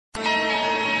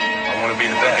want to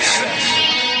be the best.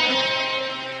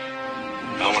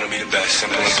 I want to be the best,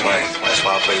 simple and plain. That's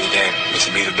why I play the game. But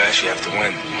to be the best, you have to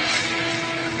win.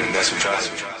 And that's what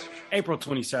drives me. April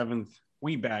 27th,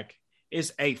 we back.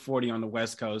 It's 8:40 on the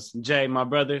West Coast. Jay, my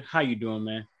brother, how you doing,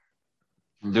 man?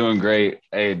 I'm doing great.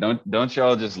 Hey, don't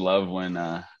y'all just love when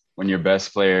your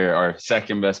best player or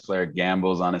second best player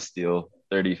gambles on a steal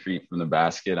 30 feet from the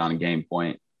basket on a game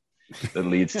point that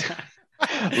leads to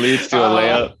a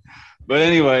layup. But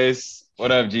anyways,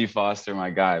 what up, G Foster,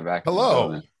 my guy back?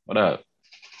 Hello. What up?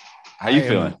 How you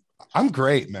feeling? I'm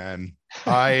great, man.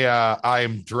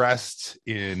 I'm dressed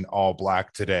in all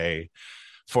black today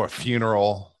for a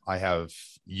funeral. I have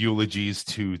eulogies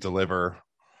to deliver.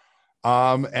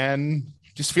 And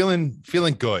just feeling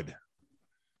good.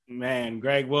 Man,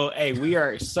 Greg, well, hey, we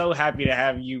are so happy to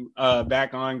have you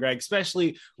back on, Greg,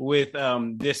 especially with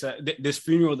this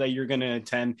funeral that you're going to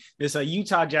attend, this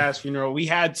Utah Jazz funeral. We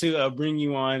had to bring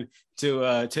you on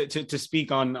to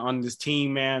speak on this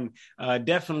team, man.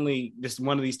 Definitely this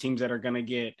one of these teams that are going to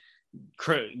get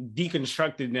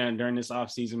deconstructed during this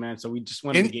offseason, man. So we just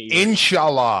wanted to get you.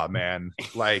 Inshallah, man.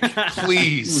 Like,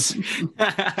 please.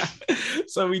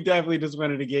 So we definitely just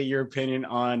wanted to get your opinion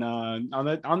on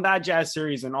that Jazz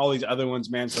series and all these other ones,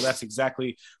 man. So that's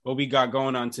exactly what we got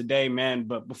going on today, man.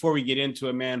 But before we get into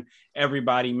it, man,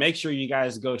 everybody, make sure you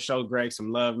guys go show Greg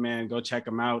some love, man. Go check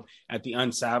him out at the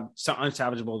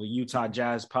Unsalvageable, the Utah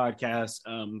Jazz podcast.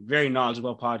 Very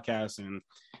knowledgeable podcast, and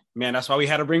man, that's why we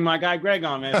had to bring my guy Greg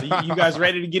on, man. So you guys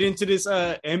ready to get into this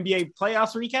NBA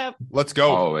playoffs recap? Let's go.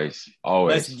 Always.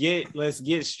 Let's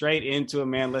get straight into it,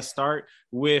 man. Let's start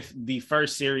with the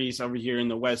first series over here in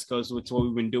the West Coast, which is what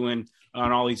we've been doing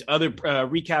on all these other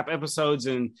recap episodes,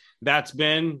 and that's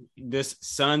been this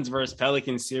Suns versus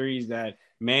Pelicans series that,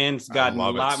 man, it's gotten a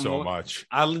lot more.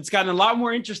 It's gotten a lot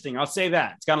more interesting. I'll say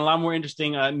that. It's gotten a lot more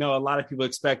interesting. I know a lot of people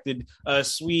expected a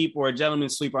sweep or a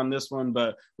gentleman's sweep on this one,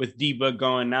 but with D-Book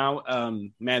going now,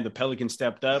 man, the Pelicans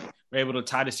stepped up. We're able to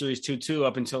tie the series 2-2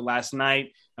 up until last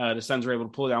night. The Suns were able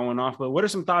to pull that one off. But what are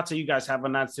some thoughts that you guys have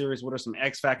on that series? What are some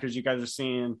X factors you guys are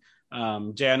seeing?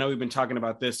 Jay, I know we've been talking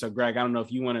about this. So, Greg, I don't know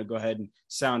if you want to go ahead and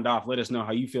sound off. Let us know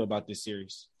how you feel about this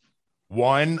series.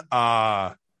 One,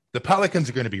 the Pelicans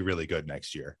are going to be really good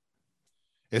next year,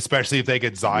 especially if they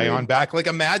get Zion back. Like,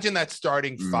 imagine that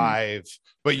starting five,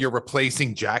 but you're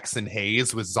replacing Jackson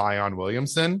Hayes with Zion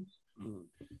Williamson.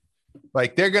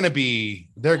 Like, they're going to be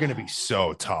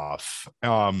so tough.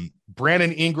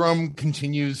 Brandon Ingram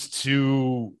continues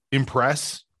to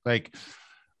impress. Like,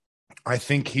 I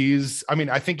think he's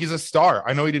a star.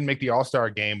 I know he didn't make the All-Star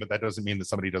game, but that doesn't mean that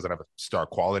somebody doesn't have a star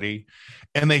quality.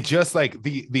 And they just, like,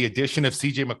 the addition of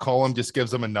CJ McCollum just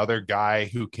gives them another guy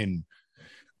who can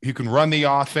run the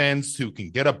offense, who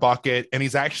can get a bucket, and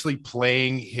he's actually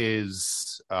playing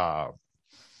his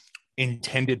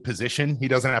intended position. He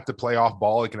doesn't have to play off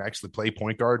ball. He can actually play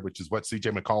point guard, which is what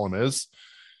CJ McCollum is.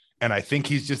 And I think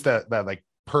he's just that like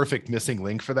perfect missing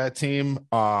link for that team.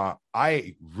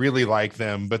 I really like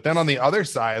them. But then on the other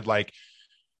side, like,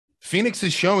 Phoenix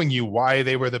is showing you why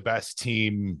they were the best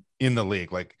team in the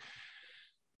league. Like,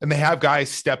 and they have guys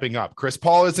stepping up. Chris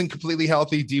Paul isn't completely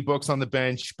healthy. D-Book's on the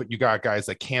bench, but you got guys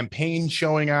like Campaign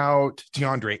showing out.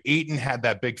 DeAndre Ayton had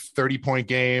that big 30-point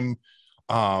game.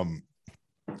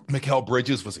 Mikal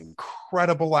Bridges was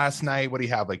incredible last night. What do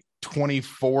you have? Like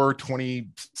 24,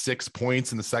 26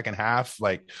 points in the second half,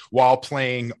 like, while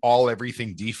playing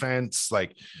everything defense.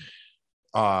 Like,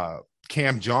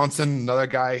 Cam Johnson, another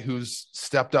guy who's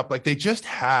stepped up. Like, they just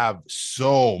have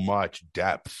so much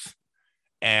depth,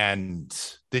 and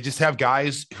they just have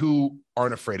guys who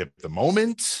aren't afraid of the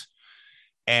moment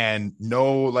and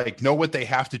know what they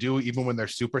have to do even when their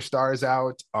superstars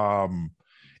out.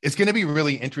 It's going to be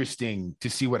really interesting to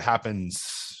see what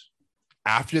happens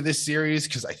after this series,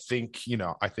 because I think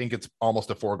it's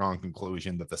almost a foregone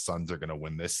conclusion that the Suns are going to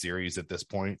win this series at this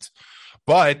point.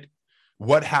 But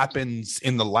what happens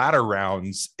in the latter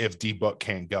rounds if D-Book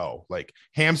can't go? Like,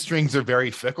 hamstrings are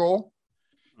very fickle.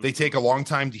 They take a long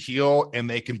time to heal, and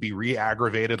they can be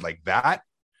re-aggravated like that.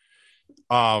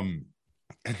 And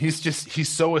he's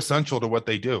so essential to what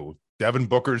they do. Devin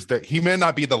Booker's that he may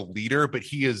not be the leader, but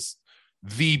he is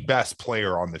the best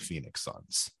player on the Phoenix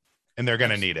Suns, and they're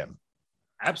going to need him.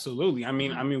 Absolutely. I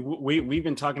mean, we've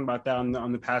been talking about that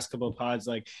on the past couple of pods.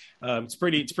 Like, it's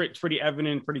pretty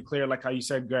evident, pretty clear, like how you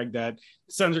said, Greg, that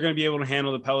the Suns are going to be able to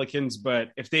handle the Pelicans. But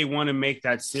if they want to make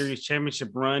that series championship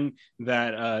run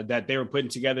that they were putting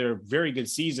together a very good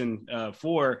season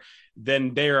for,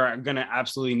 then they are going to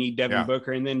absolutely need Devin Yeah.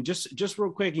 Booker. And then just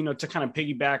real quick, to kind of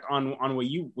piggyback on what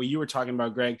you were talking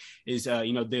about, Greg, is the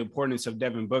importance of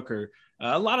Devin Booker.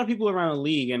 A lot of people around the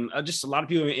league and just a lot of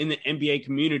people in the NBA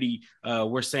community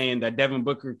were saying that Devin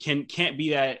Booker can't be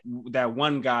that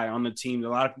one guy on the team. A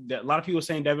lot of people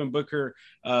saying Devin Booker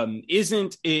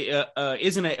isn't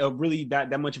a really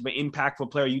that much of an impactful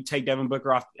player. You take Devin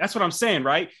Booker off. That's what I'm saying,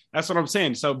 right? That's what I'm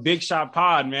saying. So Big Shot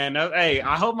Pod, man. Hey,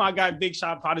 I hope my guy Big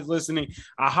Shot Pod is listening.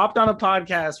 I hopped on a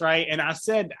podcast, right, and I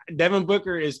said Devin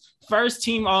Booker is first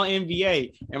team All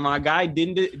NBA, and my guy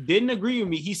didn't agree with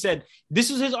me. He said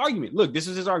this was his argument. Look, this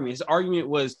was his argument. His argument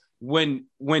was when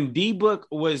D Book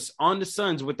was on the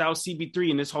Suns without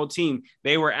CP3 and this whole team,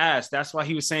 they were asked. That's why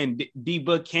he was saying D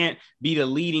Book can't be the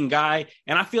leading guy.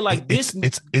 And I feel like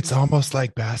it's almost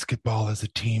like basketball as a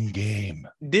team game.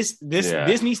 This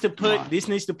needs to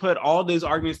put all those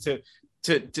arguments to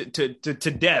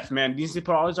death, man. These to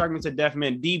put all his arguments to death,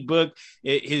 man. D Book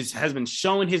has been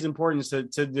showing his importance to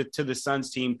the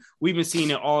Suns team. We've been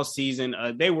seeing it all season.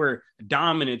 They were a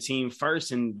dominant team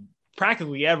first and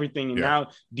practically everything, and now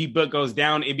D Book goes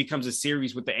down. It becomes a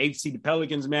series with the 8th seed, the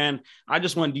Pelicans. Man, I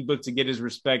just want D Book to get his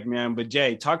respect, man. But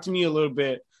Jay, talk to me a little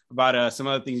bit about some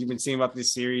other things you've been seeing about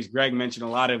this series. Greg mentioned a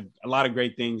lot of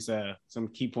great things, some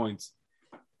key points.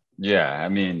 Yeah, I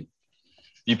mean,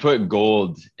 you put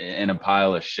gold in a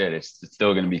pile of shit, it's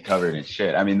still going to be covered in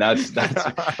shit. I mean, that's that's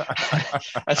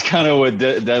kind of what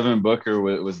Devin Booker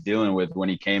was dealing with when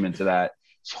he came into that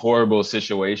horrible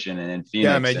situation in Phoenix.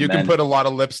 Yeah, man, you can put a lot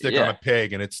of lipstick on a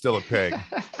pig and it's still a pig.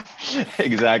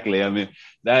 Exactly. I mean,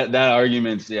 that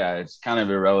argument's, it's kind of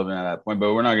irrelevant at that point,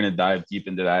 but we're not going to dive deep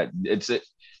into that.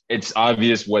 It's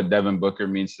obvious what Devin Booker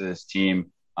means to this team.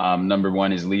 Number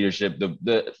one, his leadership,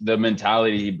 the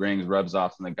mentality he brings rubs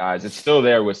off on the guys. It's still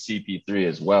there with CP3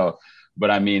 as well.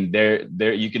 But I mean,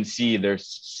 there you can see they're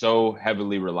so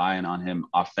heavily reliant on him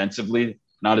offensively,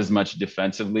 not as much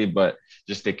defensively, but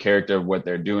just the character of what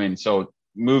they're doing. So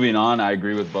moving on, I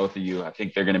agree with both of you. I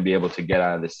think they're going to be able to get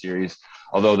out of this series.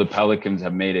 Although the Pelicans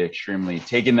have made it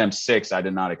taking them 6, I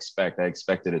did not expect. I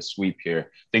expected a sweep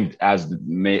here. I think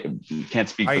can't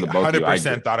speak for the both of you.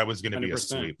 100% thought it was going to be a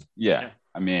sweep. Yeah.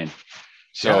 I mean,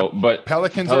 but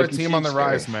Pelicans are a team on the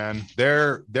rise, man.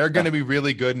 They're going to be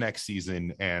really good next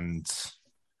season. And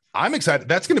I'm excited.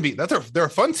 They're a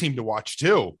fun team to watch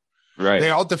too. Right.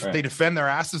 They defend their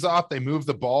asses off. They move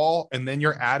the ball, and then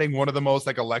you're adding one of the most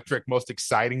electric, most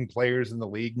exciting players in the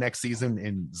league next season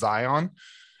in Zion.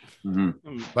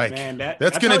 Mm-hmm. Man,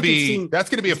 that's going to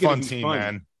be a fun team,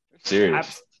 man.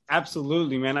 Serious.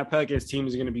 Absolutely, man. That Pelicans team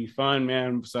is going to be fun,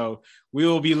 man. So we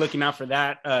will be looking out for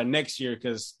that next year,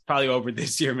 because probably over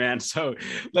this year, man. So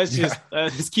let's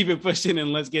just keep it pushing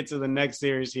and let's get to the next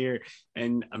series here.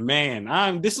 And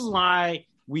man, this is why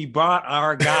we brought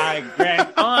our guy Greg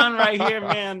on right here,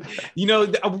 man.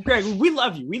 Greg, we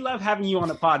love you. We love having you on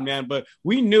the pod, man. But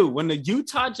we knew when the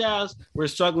Utah Jazz were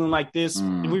struggling like this,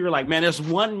 we were like, man, there's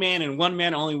one man and one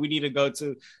man only we need to go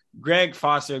to. Greg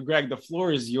Foster. Greg, the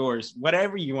floor is yours.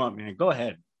 Whatever you want, man. Go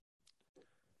ahead.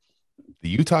 The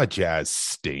Utah Jazz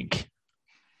stink.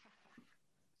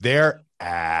 They're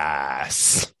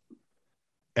ass.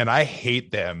 And I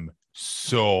hate them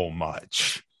so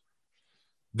much.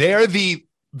 They are the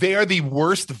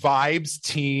worst vibes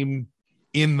team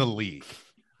in the league.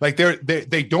 Like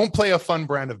they don't play a fun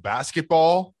brand of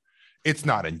basketball. It's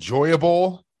not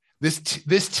enjoyable. This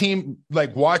team,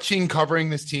 like covering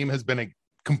this team has been a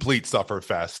complete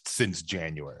sufferfest since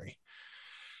January.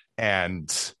 And,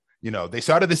 they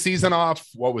started the season off,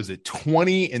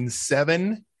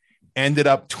 20-7, ended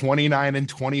up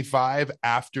 29-25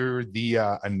 after the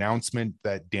announcement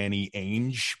that Danny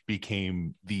Ainge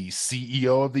became the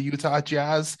CEO of the Utah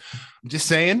Jazz. I'm just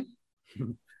saying.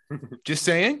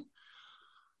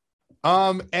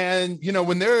 And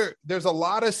when there's a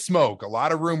lot of smoke, a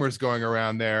lot of rumors going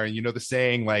around there, and the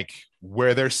saying, like,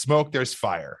 where there's smoke, there's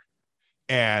fire.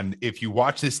 And if you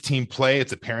watch this team play,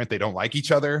 it's apparent they don't like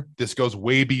each other. This goes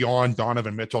way beyond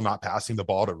Donovan Mitchell not passing the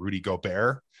ball to Rudy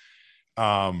Gobert.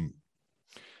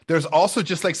 There's also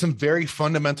just like some very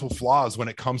fundamental flaws when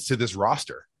it comes to this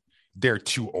roster. They're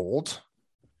too old.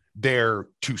 They're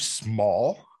too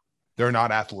small. They're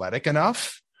not athletic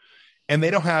enough. And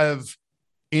they don't have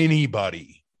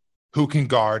anybody who can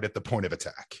guard at the point of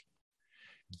attack.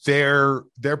 Their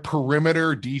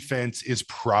perimeter defense is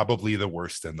probably the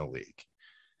worst in the league.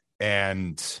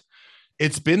 And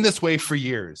it's been this way for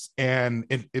years. And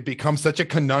it becomes such a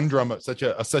conundrum, such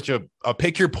a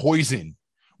pick your poison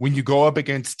when you go up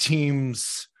against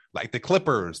teams like the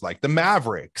Clippers, like the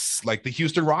Mavericks, like the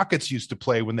Houston Rockets used to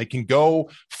play, when they can go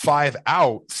 5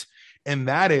 out And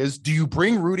that is, do you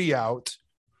bring Rudy out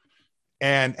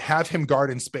and have him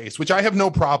guard in space, which I have no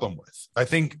problem with. I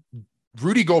think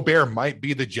Rudy Gobert might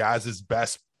be the Jazz's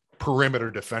best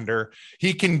perimeter defender.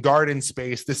 He can guard in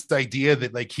space. This idea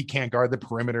that like he can't guard the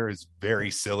perimeter is very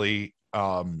silly.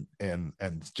 And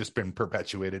it's just been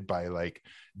perpetuated by like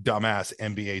dumbass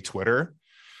NBA Twitter.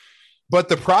 But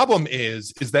the problem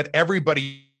is that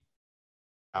everybody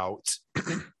out,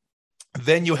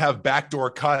 then you have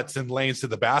backdoor cuts and lanes to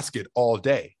the basket all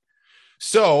day.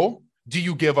 So do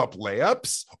you give up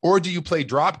layups or do you play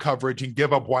drop coverage and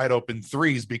give up wide open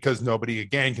threes because nobody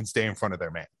again can stay in front of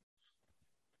their man?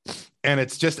 And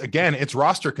it's just, again, it's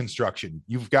roster construction.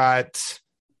 You've got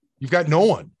no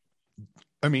one.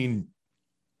 I mean,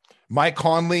 Mike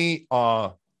Conley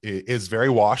is very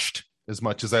washed, as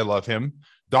much as I love him.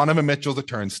 Donovan Mitchell's a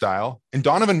turnstile, and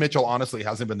Donovan Mitchell honestly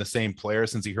hasn't been the same player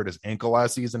since he hurt his ankle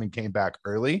last season and came back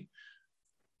early.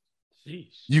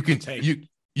 Jeez. You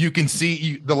can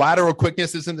see the lateral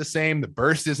quickness isn't the same. The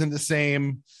burst isn't the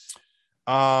same.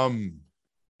 And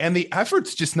the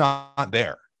effort's just not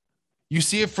there. You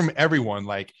see it from everyone.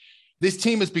 Like, this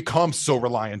team has become so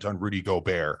reliant on Rudy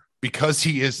Gobert because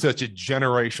he is such a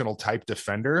generational type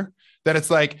defender that it's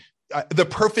like the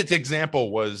perfect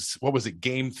example was, what was it,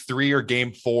 game 3 or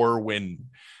game 4 when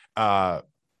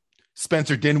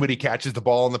Spencer Dinwiddie catches the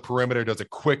ball on the perimeter, does a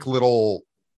quick little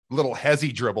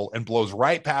hezzy dribble and blows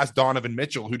right past Donovan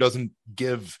Mitchell, who doesn't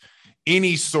give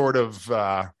any sort of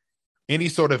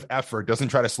effort, doesn't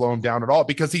try to slow him down at all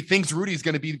because he thinks Rudy's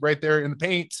going to be right there in the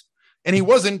paint. And he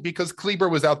wasn't, because Kleber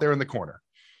was out there in the corner.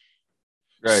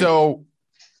 Right. So,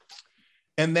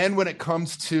 and then when it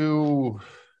comes to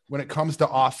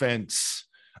offense,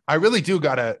 I really do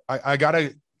I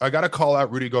gotta call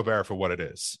out Rudy Gobert for what it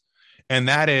is. And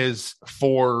that is,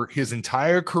 for his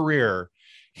entire career,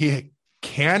 he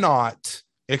cannot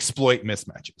exploit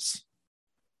mismatches.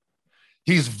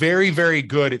 He's very, very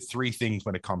good at 3 things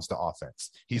when it comes to offense.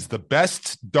 He's the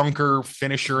best dunker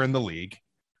finisher in the league.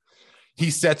 He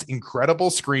sets incredible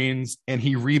screens and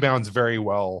he rebounds very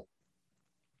well.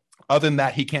 Other than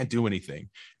that, he can't do anything.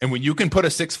 And when you can put a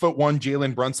 6'1"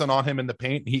 Jalen Brunson on him in the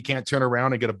paint and he can't turn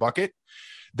around and get a bucket,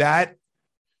 that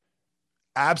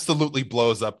absolutely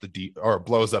blows up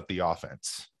the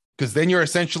offense. Because then you're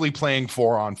essentially playing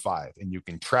 4-on-5, and you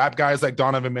can trap guys like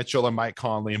Donovan Mitchell and Mike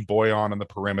Conley and Boyan on the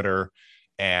perimeter,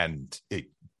 and it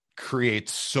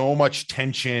creates so much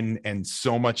tension and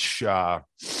so much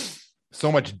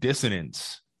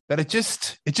dissonance that it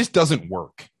just doesn't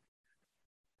work.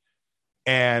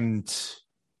 And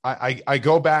I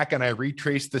go back and I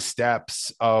retrace the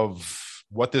steps of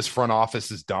what this front office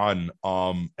has done,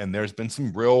 and there's been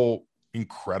some real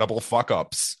incredible fuck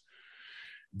ups.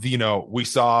 We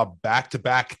saw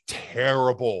back-to-back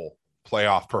terrible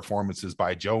playoff performances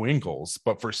by Joe Ingles,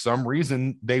 but for some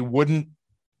reason they wouldn't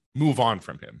move on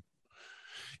from him,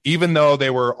 even though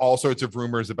there were all sorts of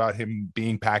rumors about him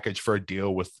being packaged for a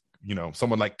deal with,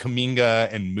 someone like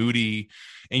Kuminga and Moody.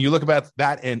 And you look about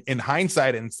that in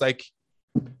hindsight, and it's like,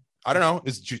 I don't know,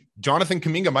 Jonathan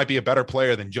Kuminga might be a better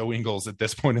player than Joe Ingles at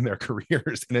this point in their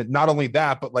careers. And not only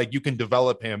that, but like, you can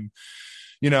develop him,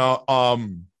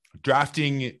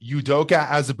 drafting Udoka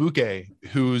Azubuike,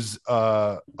 whose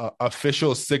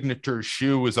official signature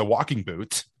shoe is a walking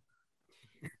boot,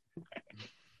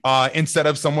 instead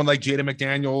of someone like Jaden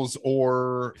McDaniels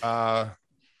or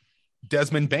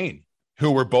Desmond Bane,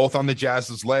 who were both on the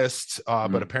Jazz's list.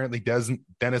 But apparently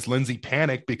Dennis Lindsay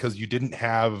panicked because you didn't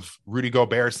have Rudy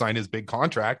Gobert sign his big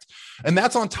contract. And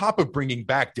that's on top of bringing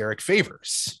back Derek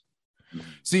Favors.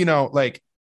 So,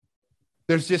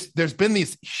 there's been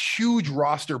these huge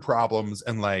roster problems,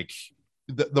 and like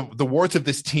the warts of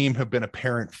this team have been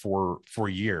apparent for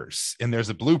years, and there's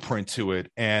a blueprint to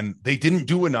it. And they didn't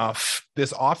do enough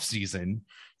this offseason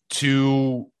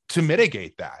to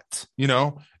mitigate that.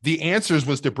 The answers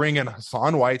was to bring in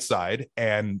Hassan Whiteside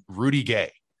and Rudy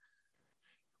Gay,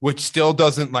 which still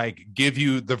doesn't give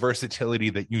you the versatility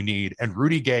that you need. And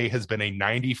Rudy Gay has been a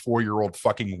 94-year-old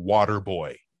fucking water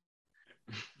boy.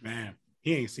 Man,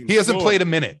 he hasn't played a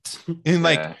minute.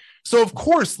 And so of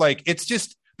course, it's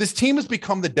just, this team has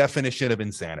become the definition of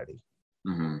insanity.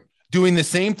 Mm-hmm. Doing the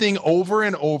same thing over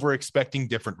and over, expecting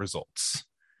different results.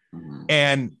 Mm-hmm.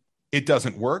 And it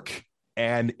doesn't work.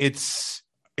 And it's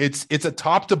a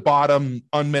top to bottom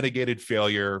unmitigated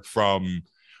failure, from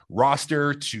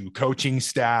roster to coaching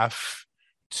staff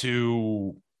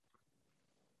to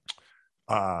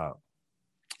the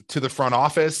front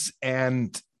office.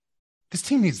 And this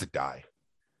team needs to die.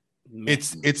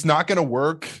 It's not going to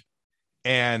work.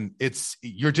 And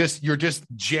you're just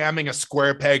jamming a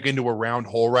square peg into a round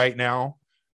hole right now.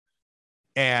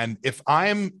 And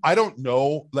I don't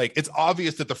know, like, it's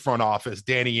obvious that the front office,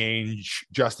 Danny Ainge,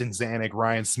 Justin Zanuck,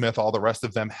 Ryan Smith, all the rest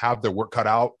of them have their work cut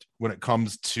out when it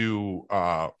comes to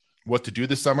what to do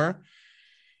this summer.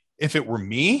 If it were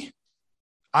me,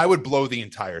 I would blow the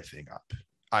entire thing up.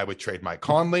 I would trade Mike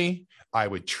Conley. I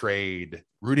would trade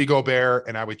Rudy Gobert,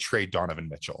 and I would trade Donovan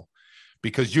Mitchell,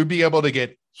 because you'd be able to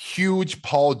get huge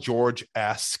Paul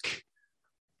George-esque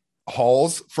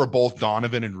hauls for both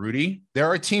Donovan and Rudy. There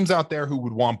are teams out there who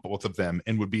would want both of them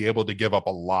and would be able to give up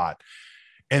a lot.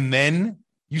 And then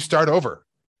you start over.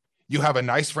 You have a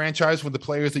nice franchise with the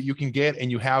players that you can get, and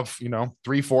you have,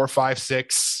 3, 4, 5,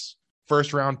 6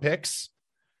 first round picks,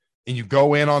 and you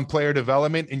go in on player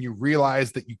development, and you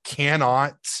realize that you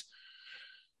cannot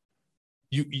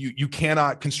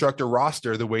construct a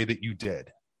roster the way that you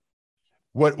did.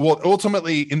 What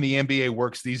ultimately in the NBA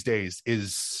works these days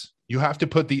is you have to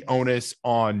put the onus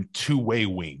on two-way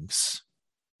wings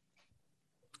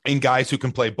and guys who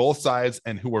can play both sides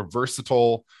and who are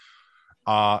versatile.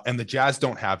 And the Jazz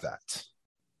don't have that.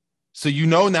 So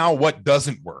now what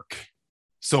doesn't work.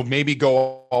 So maybe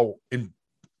go and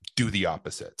do the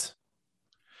opposite.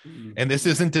 Mm-hmm. And this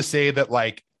isn't to say that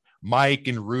like Mike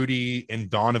and Rudy and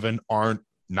Donovan aren't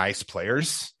nice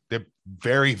players. They're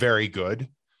very, very good.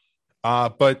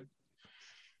 But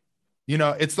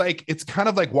it's kind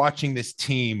of like watching this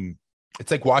team.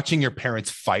 It's like watching your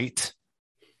parents fight,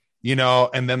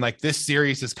 and then like this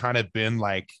series has kind of been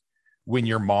like when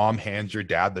your mom hands your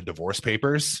dad the divorce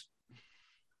papers,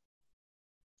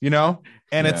 and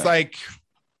it's like,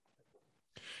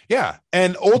 yeah.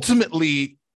 And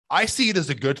ultimately I see it as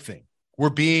a good thing. We're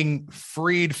being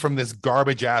freed from this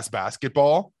garbage ass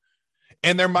basketball.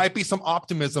 And there might be some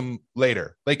optimism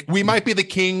later. Like we might be the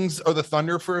Kings or the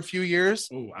Thunder for a few years.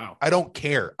 Oh, wow. I don't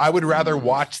care. I would rather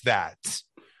watch that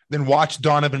than watch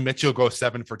Donovan Mitchell go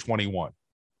 7 for 21.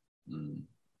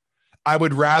 I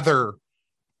would rather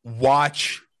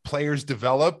watch players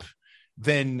develop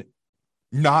than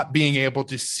not being able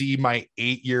to see my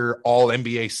 8-year all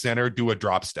NBA center do a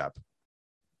drop step.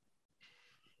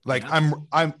 Like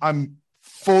I'm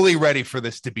fully ready for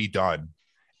this to be done.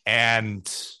 And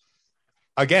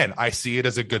again, I see it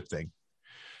as a good thing.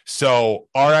 So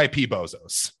RIP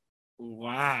Bozos.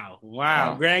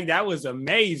 Wow. Greg, that was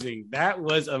amazing.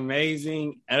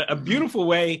 A beautiful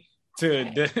way to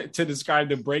describe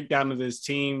the breakdown of this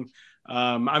team.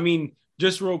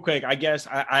 Just real quick, I guess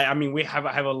we have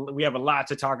a lot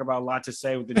to talk about, a lot to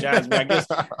say with the Jazz, but I guess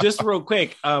just real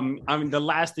quick, the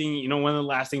last thing, one of the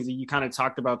last things that you kind of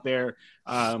talked about there,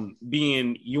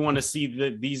 being you want to see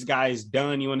these guys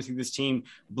done, you want to see this team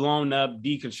blown up,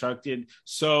 deconstructed.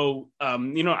 So,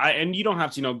 and you don't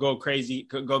have to, go crazy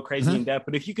in depth,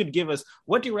 but if you could give us,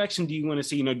 what direction do you want to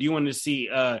see? Do you want to see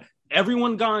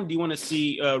everyone gone? Do you want to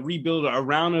see rebuild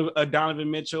around a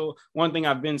Donovan Mitchell? One thing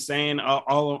I've been saying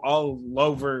all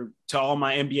over to all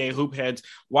my NBA hoop heads,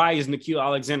 why is Nickeil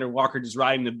Alexander-Walker just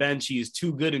riding the bench? He is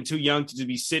too good and too young to just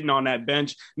be sitting on that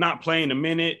bench, not playing a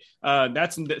minute.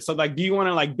 So like, do you want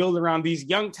to like build around these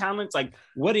young talents? Like,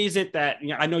 what is it that,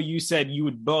 I know you said you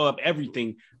would blow up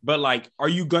everything, but like, are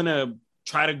you going to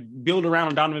try to build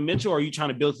around Donovan Mitchell, or are you trying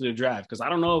to build to the draft? Because I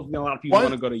don't know if a lot of people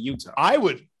want to go to Utah. I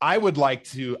would like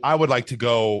to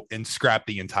go and scrap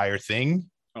the entire thing.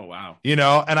 Oh wow.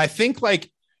 And I think like,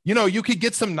 you could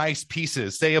get some nice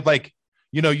pieces. Say of like,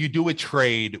 you do a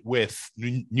trade with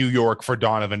New York for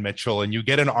Donovan Mitchell, and you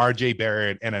get an RJ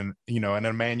Barrett and an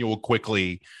Emmanuel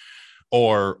Quickly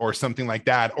or something like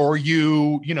that. Or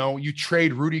you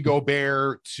trade Rudy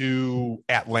Gobert to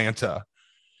Atlanta,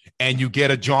 and you get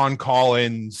a John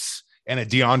Collins and a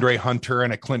DeAndre Hunter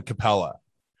and a Clint Capella.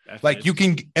 That's like nice. You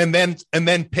can, and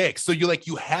then pick. So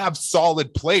you have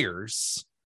solid players.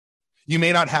 You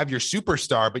may not have your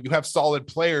superstar, but you have solid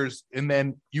players. And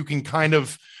then you can kind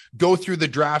of go through the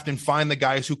draft and find the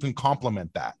guys who can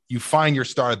complement that. You find your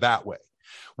star that way,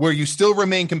 where you still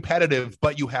remain competitive,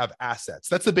 but you have assets.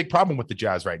 That's the big problem with the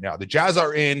Jazz right now. The Jazz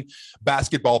are in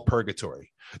basketball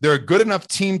purgatory. They're a good enough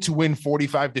team to win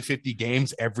 45 to 50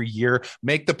 games every year,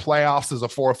 make the playoffs as a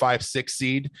 4 or 5, 6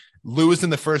 seed, lose in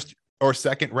the first or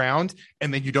second round,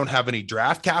 and then you don't have any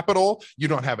draft capital. You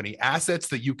don't have any assets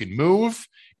that you can move,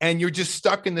 and you're just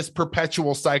stuck in this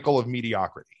perpetual cycle of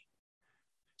mediocrity.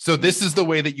 So this is the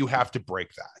way that you have to break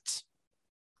that.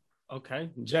 Okay,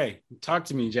 Jay, talk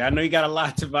to me, Jay. I know you got a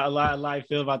lot to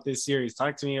feel about this series.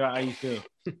 Talk to me about how you feel.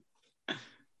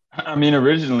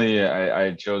 Originally I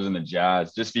had chosen the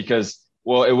Jazz just because,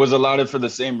 well, it was allotted for the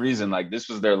same reason. Like, this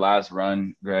was their last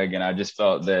run, Greg, and I just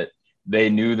felt that they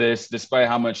knew this, despite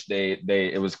how much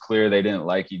it was clear they didn't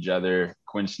like each other.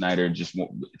 Quinn Snyder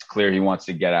it's clear he wants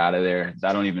to get out of there.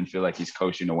 I don't even feel like he's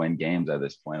coaching to win games at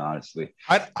this point, honestly.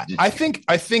 I think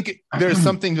there's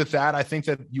something with that. I think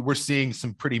that you were seeing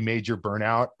some pretty major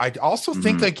burnout. I also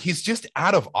think like he's just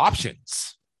out of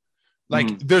options.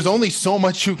 Like there's only so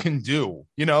much you can do,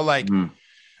 you know, like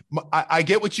I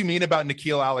get what you mean about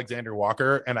Nickeil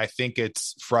Alexander-Walker, and I think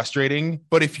it's frustrating,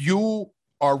 but if you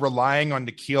are relying on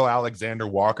Nickeil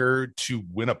Alexander-Walker to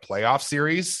win a playoff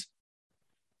series,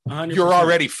 100%. You're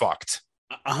already fucked.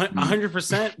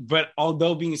 100%. But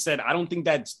although being said, I don't think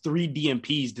that's 3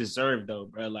 DMPs deserved though,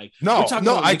 bro. Like,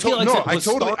 I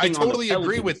totally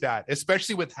agree with that,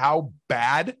 especially with how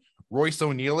bad Royce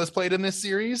O'Neal has played in this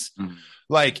series.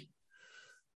 Like,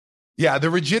 yeah,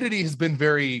 the rigidity has been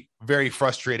very, very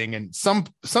frustrating, and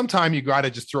sometime you got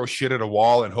to just throw shit at a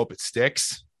wall and hope it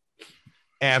sticks.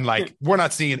 And like, we're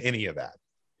not seeing any of that.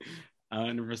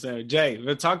 100%.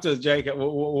 Jay, talk to us, Jay.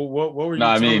 What were you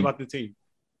talking about the team?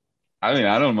 I mean,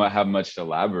 I don't have much to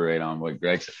elaborate on what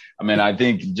Greg said. I mean, I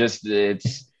think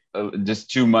it's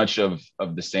just too much of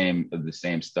the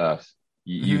same stuff.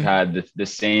 You've had the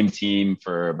same team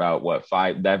for about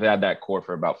they've had that core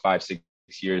for about 5-6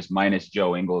 years, minus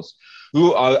Joe Ingles,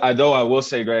 who, although I will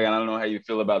say, Greg, and I don't know how you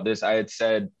feel about this, I had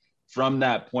said from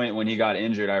that point when he got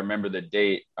injured, I remember the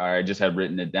date, I just had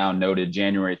written it down, noted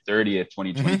January 30th,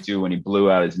 2022, when he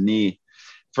blew out his knee.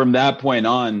 From that point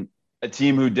on, a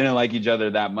team who didn't like each other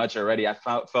that much already, I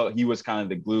felt he was kind of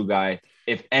the glue guy.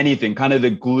 If anything, kind of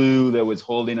the glue that was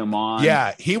holding him on.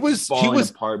 Yeah, he was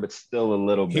apart, but still a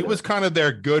little bit. He was kind of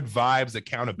their good vibes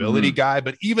accountability guy,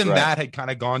 but even that had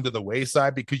kind of gone to the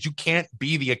wayside because you can't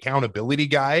be the accountability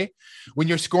guy when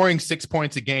you're scoring 6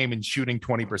 points a game and shooting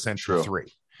 20% from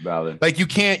three. Valid. Like you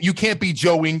can't be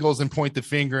Joe Ingles and point the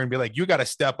finger and be like, you got to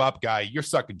step up, guy. You're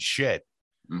sucking shit.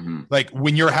 Like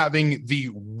when you're having the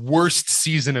worst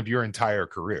season of your entire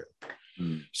career.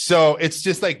 So it's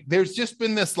just like, there's just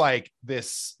been this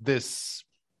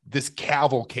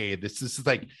cavalcade, this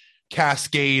like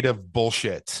cascade of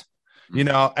bullshit, you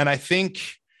know? And I think,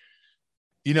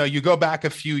 you know, you go back a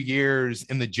few years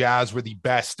and the Jazz were the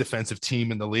best defensive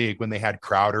team in the league when they had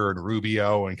Crowder and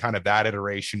Rubio and kind of that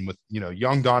iteration with, you know,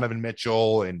 young Donovan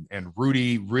Mitchell and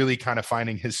Rudy really kind of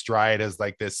finding his stride as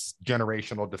like this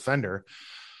generational defender.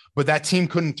 But that team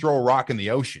couldn't throw a rock in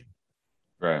the ocean.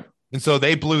 Right. And so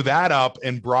they blew that up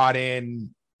and brought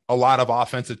in a lot of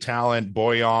offensive talent,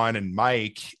 Boyan and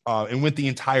Mike, and went the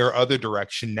entire other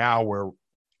direction now where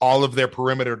all of their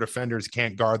perimeter defenders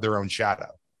can't guard their own shadow.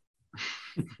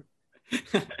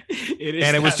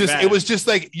 It was just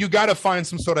like, you got to find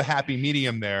some sort of happy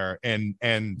medium there. And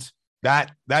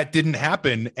that didn't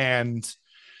happen. And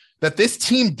that this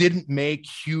team didn't make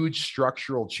huge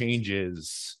structural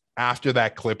changes after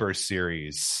that Clippers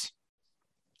series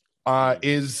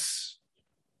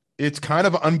it's kind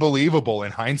of unbelievable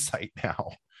in hindsight now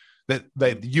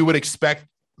that you would expect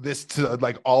this to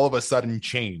like all of a sudden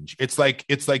change. It's like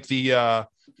the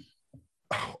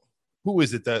who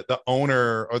is it? The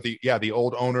owner or the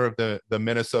old owner of the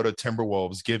Minnesota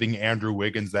Timberwolves giving Andrew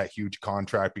Wiggins that huge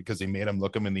contract because they made him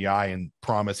look him in the eye and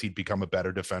promise he'd become a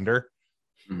better defender.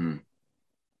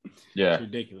 Yeah. It's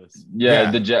ridiculous.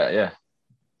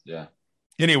 Yeah.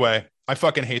 Anyway, I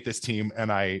fucking hate this team,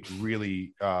 and I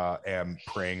really am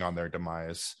preying on their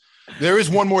demise. There is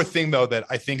one more thing, though, that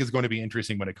I think is going to be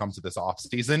interesting when it comes to this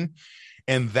offseason,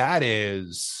 and that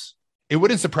is, it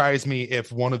wouldn't surprise me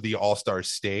if one of the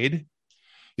All-Stars stayed,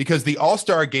 because the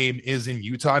All-Star game is in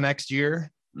Utah next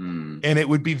year, and it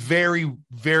would be very,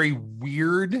 very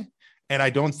weird, and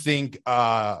I don't think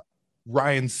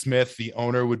Ryan Smith, the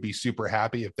owner, would be super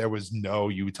happy if there was no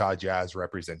Utah Jazz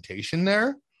representation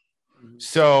there.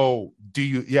 So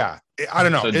I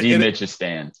don't know. So Mitch is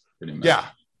staying pretty much. Yeah.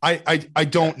 I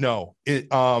don't know.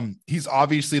 He's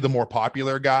obviously the more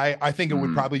popular guy. I think it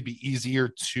would probably be easier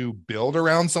to build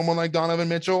around someone like Donovan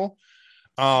Mitchell.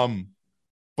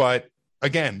 But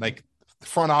again, like the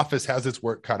front office has its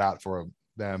work cut out for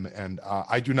them. And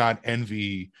I do not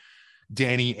envy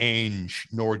Danny Ainge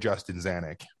nor Justin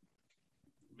Zanuck.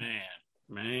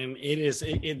 Man,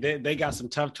 they got some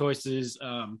tough choices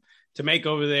to make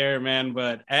over there, man.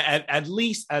 But at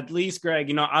least, Greg,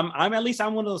 you know, I'm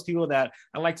one of those people that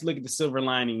I like to look at the silver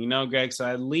lining, you know, Greg. So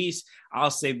at least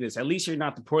I'll say this: at least you're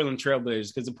not the Portland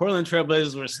Trailblazers, because the Portland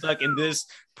Trailblazers were stuck in this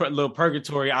little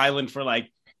purgatory island for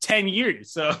like 10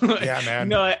 years. So yeah,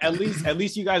 man. at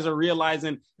least you guys are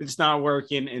realizing it's not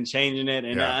working and changing it.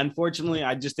 And unfortunately,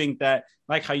 I just think that,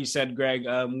 like how you said, Greg,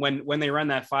 when they run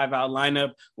that 5-out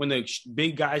lineup, when the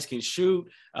big guys can shoot,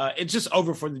 it's just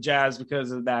over for the Jazz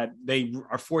because of that. They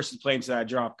are forced to play into that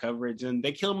drop coverage, and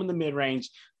they kill them in the mid range,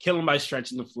 kill them by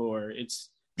stretching the floor. It's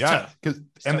because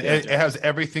it has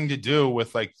everything to do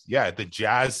with the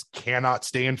Jazz cannot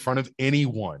stay in front of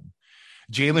anyone.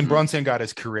 Jalen Brunson got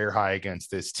his career high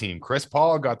against this team. Chris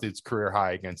Paul got his career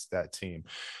high against that team.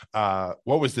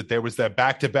 What was it? There was that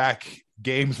back-to-back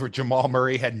games where Jamal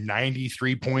Murray had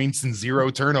 93 points and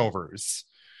 0 turnovers.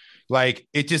 Like,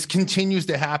 it just continues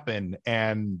to happen,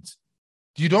 and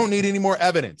you don't need any more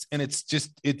evidence. And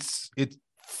it's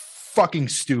fucking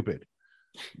stupid.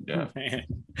 Yeah.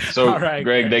 So, right,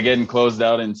 Greg, they're getting closed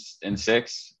out in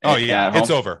 6. Oh yeah, it's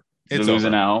over. It's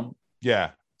losing over. At home. Yeah.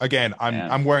 Again,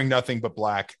 I'm wearing nothing but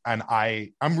black, and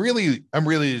I'm really at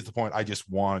the point. I just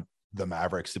want the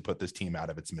Mavericks to put this team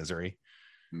out of its misery.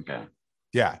 Okay.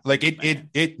 Yeah, like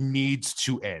it needs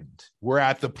to end. We're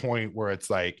at the point where it's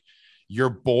like your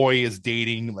boy is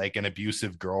dating like an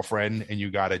abusive girlfriend, and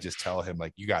you got to just tell him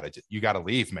like you got to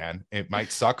leave, man. It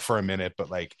might suck for a minute,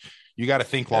 but like you got to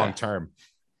think long term.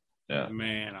 Yeah,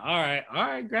 man. All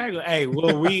right, Greg. Hey,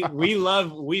 well, we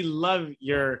love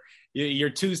your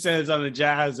 2 cents on the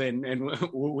Jazz, and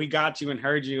we got you and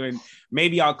heard you, and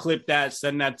maybe I'll clip that,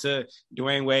 send that to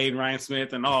Dwayne Wade, Ryan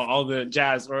Smith, and all the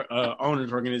Jazz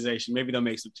owners organization. Maybe they'll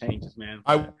make some changes, man.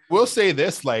 I will say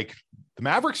this: like, the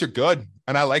Mavericks are good,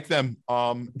 and I like them.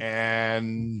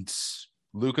 And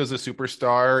Luka's a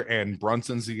superstar, and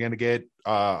Brunson's going to get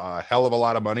a hell of a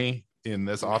lot of money in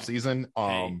this offseason.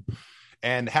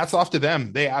 And hats off to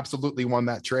them. They absolutely won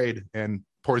that trade. And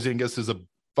Porzingis is a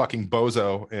fucking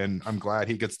bozo, and I'm glad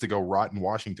he gets to go rot in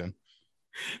Washington.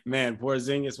 Man,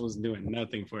 Porzingis was doing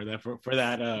nothing for that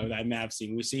that Mavs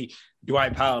team. We see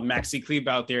Dwight Powell, Maxi Kleber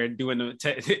out there doing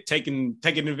taking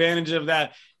advantage of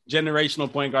that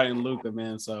generational point guard in Luka,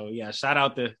 man. So yeah, shout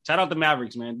out the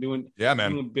Mavericks, man, doing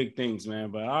big things,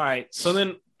 man. But all right, so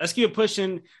then let's keep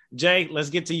pushing. Jay, let's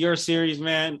get to your series,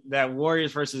 man. That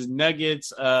Warriors versus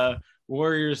Nuggets.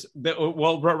 Warriors.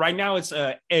 Right now it's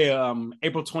April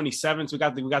 27th. We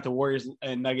got the Warriors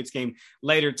and Nuggets game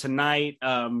later tonight.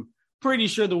 Pretty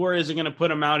sure the Warriors are going to put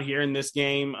them out here in this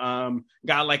game.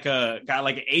 Got like an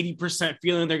 80%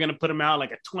 feeling they're going to put them out,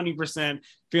 like a 20%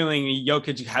 feeling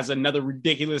Jokic has another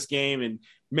ridiculous game, and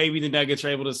maybe the Nuggets are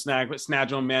able to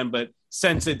snatch on, man. But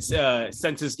since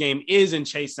this game is in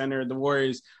Chase Center, the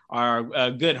Warriors are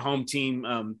a good home team.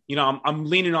 I'm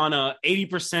leaning on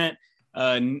 80%.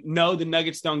 No, the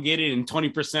Nuggets don't get it, and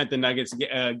 20% the Nuggets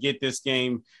get this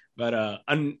game. But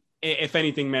if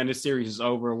anything, man, this series is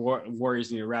over. Warriors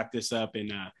need to wrap this up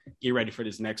and get ready for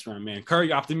this next round, man.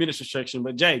 Curry off the minutes restriction,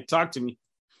 but Jay, talk to me.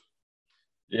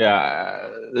 Yeah,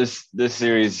 this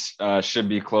series should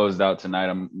be closed out tonight.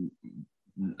 I'm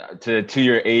to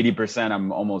your 80%.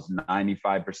 I'm almost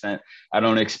 95%. I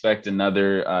don't expect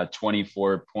another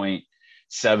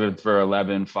 24.7 for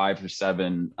 11, 5 for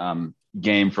 7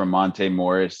 game from Monte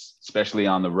Morris, especially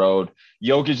on the road.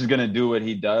 Jokic is going to do what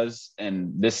he does,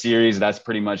 and this series, that's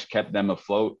pretty much kept them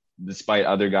afloat despite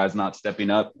other guys not stepping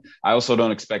up. I also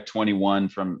don't expect 21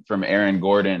 from Aaron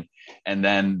Gordon, and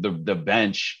then the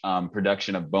bench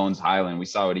production of Bones Highland. We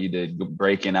saw what he did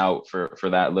breaking out for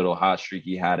that little hot streak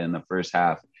he had in the first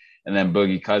half, and then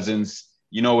Boogie Cousins.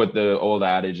 You know what the old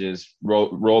adage is,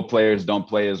 role players don't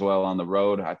play as well on the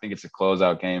road. I think it's a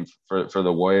closeout game for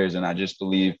the Warriors, and I just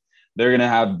believe they're going to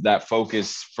have that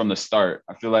focus from the start.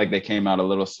 I feel like they came out a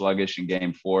little sluggish in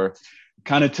game 4,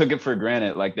 kind of took it for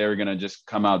granted, like they were going to just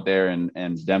come out there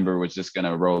and Denver was just going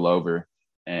to roll over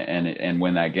and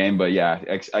win that game. But yeah,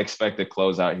 I expect a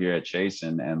closeout here at Chase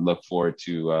and look forward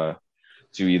to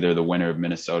either the winner of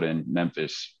Minnesota and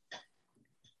Memphis.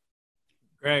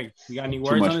 Greg, you got any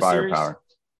words on the firepower?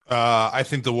 I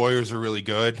think the Warriors are really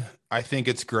good. I think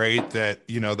it's great that,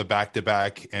 the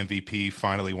back-to-back MVP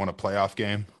finally won a playoff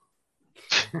game.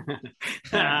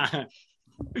 But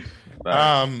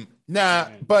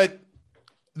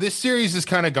this series has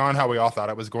kind of gone how we all thought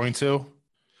it was going to,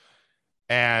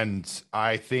 and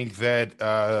I think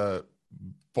that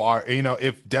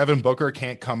if Devin Booker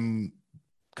can't come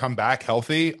back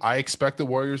healthy, I expect the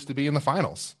Warriors to be in the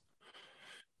finals.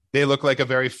 They look like a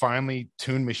very finely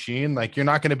tuned machine. Like, you're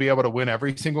not going to be able to win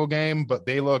every single game, but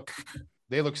they look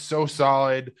so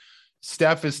solid.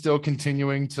 Steph is still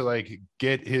continuing to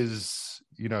get his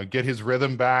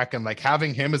rhythm back, and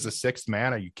having him as a 6th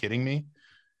man. Are you kidding me,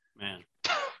 man?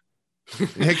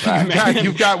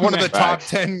 You've got one of the top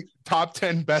 10 top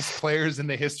 10 best players in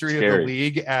the history of the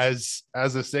league as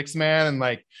a six man. And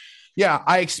like, yeah,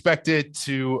 I expect it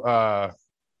to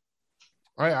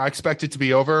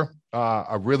be over.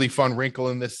 A really fun wrinkle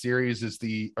in this series is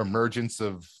the emergence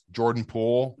of Jordan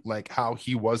Poole. Like how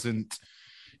he wasn't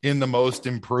in the most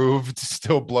improved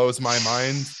still blows my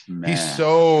mind.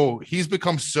 Man. He's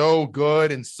become so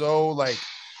good, and so like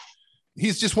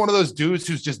he's just one of those dudes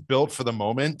who's just built for the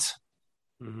moment.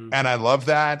 Mm-hmm. And I love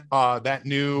that. That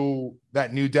new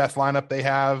death lineup they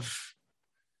have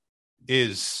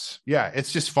is, yeah,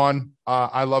 it's just fun.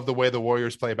 I love the way the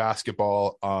Warriors play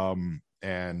basketball.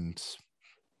 And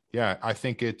yeah, I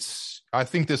think this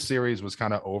series was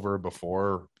kind of over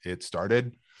before it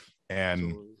started.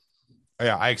 And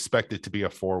yeah, I expect it to be a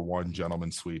 4-1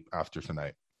 gentleman sweep after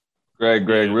tonight. Greg,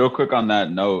 real quick on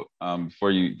that note, before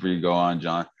you go on,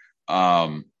 John,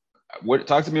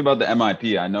 talk to me about the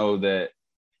MIP. I know that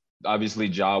obviously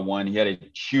Ja won. He had a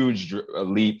huge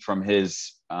leap from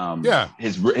his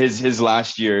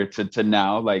last year to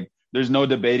now. Like there's no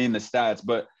debating the stats,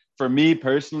 but for me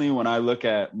personally, when I look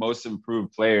at most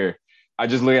improved player, I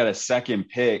just look at a second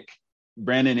pick.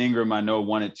 Brandon Ingram, I know,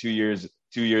 won it 2 years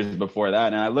before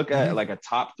that. And I look at like a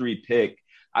top 3 pick.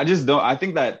 I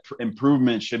think that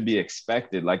improvement should be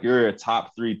expected. Like you're a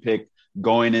top 3 pick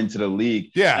going into the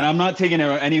league. Yeah. And I'm not taking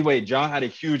it anyway. Ja had a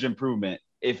huge improvement.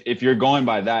 If you're going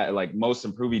by that, like most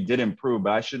improved, he did improve,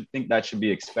 but I should think that should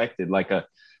be expected. Like a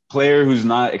player who's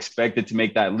not expected to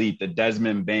make that leap, the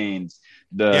Desmond Baines,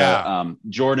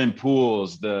 Jordan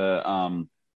Pooles,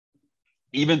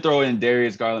 even throw in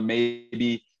Darius Garland,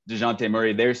 maybe DeJounte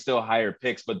Murray, they're still higher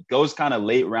picks, but those kind of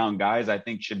late round guys, I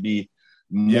think should be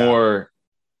more,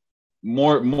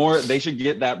 they should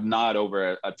get that nod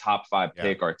over a top 5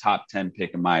 pick or a top 10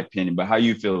 pick, in my opinion. But how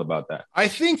you feel about that? I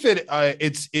think that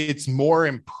it's more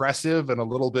impressive and a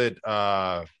little bit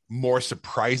more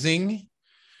surprising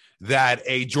that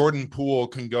a Jordan Poole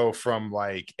can go from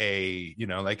like a,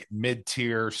 like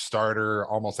mid-tier starter,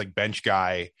 almost like bench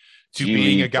guy, to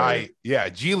being a guy,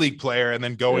 G League player, and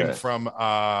then going from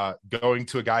going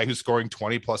to a guy who's scoring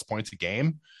 20 plus points a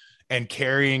game and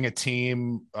carrying a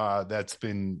team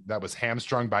that was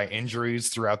hamstrung by injuries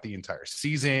throughout the entire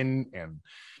season. And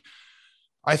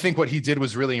I think what he did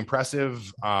was really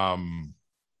impressive. And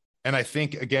I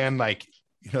think again, like,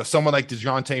 someone like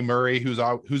DeJounte Murray,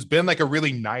 who's been like a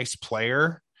really nice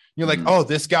player, you're like, oh,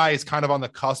 this guy is kind of on the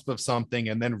cusp of something,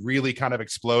 and then really kind of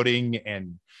exploding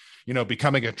and,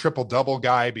 becoming a triple-double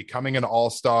guy, becoming an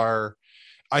all-star.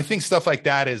 I think stuff like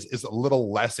that is a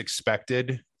little less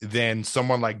expected than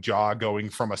someone like Ja going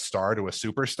from a star to a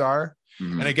superstar.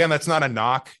 Mm-hmm. And again, that's not a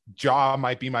knock. Ja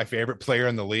might be my favorite player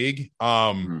in the league.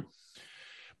 But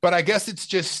I guess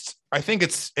I think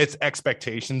it's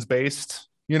expectations based,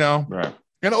 Right.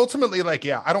 And ultimately, like,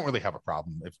 I don't really have a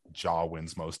problem if Ja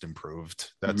wins most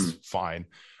improved. That's fine.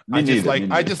 I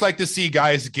just like to see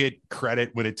guys get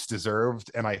credit when it's deserved.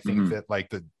 And I think that like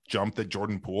the jump that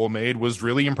Jordan Poole made was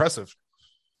really impressive.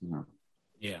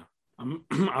 Yeah.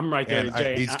 I'm right there.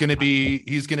 Jay. He's going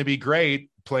to be great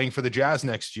playing for the Jazz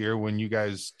next year when you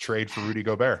guys trade for Rudy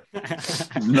Gobert.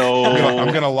 No, I'm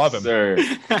going to love him. Sir.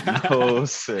 No,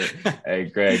 sir. Hey,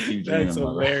 Greg, keep dreaming. That's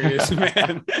hilarious,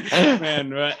 man.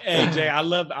 Hey, Jay, I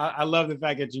love the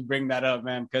fact that you bring that up,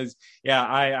 man, because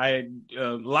I a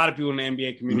lot of people in the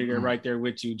NBA community are right there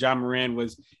with you. Ja Morant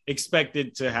was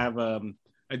expected to have a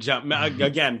jump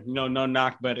again, no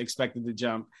knock, but expected to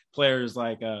jump. Players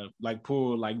like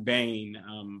Poole, like Bane,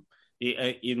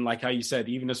 even like how you said,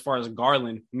 even as far as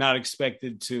Garland, not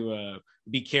expected to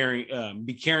be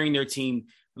carrying their team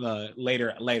later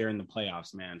in the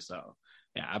playoffs, man. So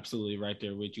yeah, absolutely right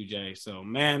there with you, Jay. So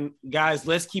man, guys,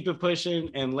 let's keep it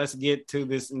pushing and let's get to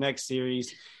this next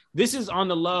series. This is on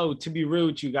the low, to be real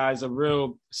with you guys, a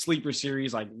real sleeper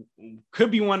series, like could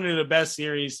be one of the best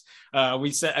series.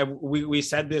 We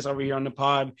said this over here on the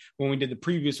pod when we did the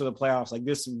previews for the playoffs. Like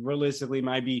this realistically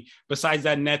might be, besides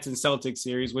that Nets and Celtics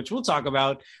series, which we'll talk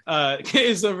about,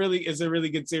 is a really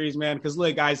good series, man. Because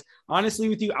look, guys, honestly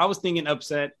with you, I was thinking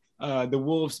upset. The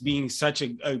Wolves being such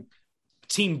a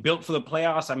team built for the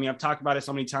playoffs. I mean, I've talked about it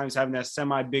so many times, having that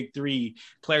semi big three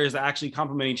players that actually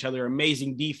complement each other,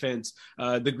 amazing defense.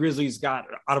 The Grizzlies got,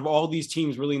 out of all these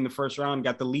teams really in the first round,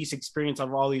 got the least experience out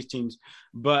of all these teams.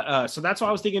 But so that's why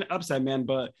I was thinking upset, man.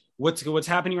 But what's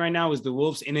happening right now is the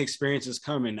Wolves' inexperience is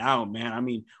coming out, man. I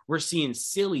mean, we're seeing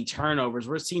silly turnovers.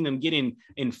 We're seeing them getting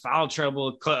in foul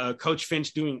trouble. Coach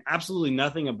Finch doing absolutely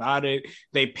nothing about it.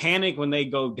 They panic when they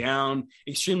go down.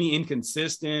 Extremely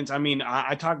inconsistent. I mean,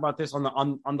 I talked about this on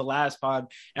the last pod,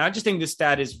 and I just think this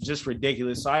stat is just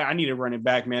ridiculous. So I need to run it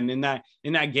back, man. In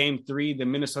that game 3, the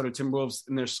Minnesota Timberwolves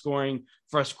in their scoring,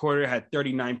 first quarter had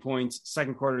 39 points,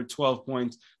 second quarter 12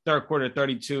 points, third quarter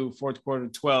 32, fourth quarter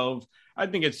 12. I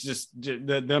think it's just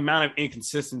the amount of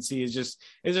inconsistency is just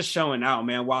showing out,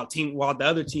 man. While the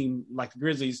other team, like the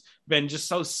Grizzlies, been just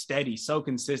so steady, so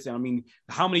consistent. I mean,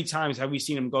 how many times have we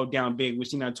seen them go down big? We've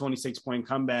seen that 26-point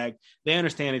comeback. They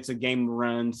understand it's a game of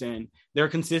runs, and their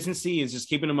consistency is just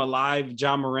keeping them alive.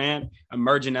 Ja Morant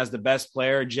emerging as the best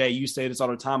player. Jay, you say this all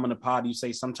the time on the pod. You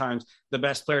say sometimes the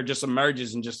best player just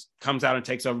emerges and just comes out and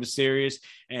takes over the series,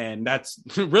 and that's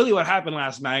really what happened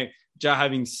last night. Ja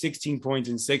having 16 points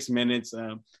in 6 minutes.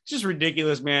 Just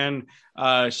ridiculous, man.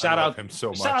 Shout out him so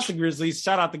much. Shout out the Grizzlies.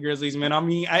 Shout out the Grizzlies, man. I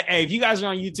mean, hey, if you guys are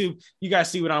on YouTube, you guys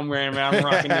see what I'm wearing, man. I'm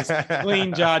rocking this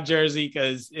clean Ja jersey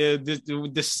because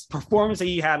this performance that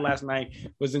he had last night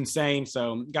was insane.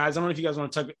 So, guys, I don't know if you guys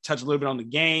want to touch a little bit on the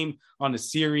game, on the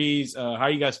series. How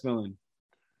are you guys feeling?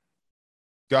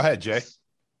 Go ahead, Jay.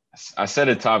 I said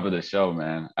at the top of the show,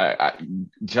 man.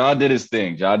 Ja did his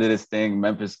thing. Ja did his thing.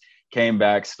 Memphis came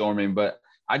back storming, but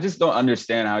I just don't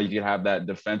understand how you could have that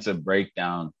defensive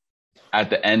breakdown at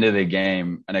the end of the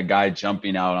game and a guy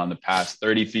jumping out on the pass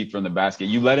 30 feet from the basket.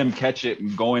 You let him catch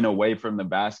it going away from the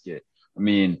basket. I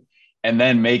mean, and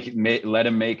then let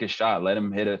him make a shot, let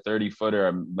him hit a 30-footer,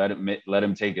 or let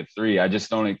him take a 3. I just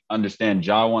don't understand.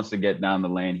 Ja wants to get down the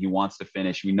lane. He wants to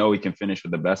finish. We know he can finish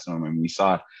with the best of them. And we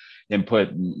saw him put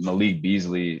Malik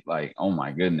Beasley, like, oh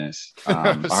my goodness.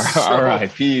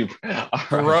 R.I.P.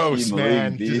 Gross,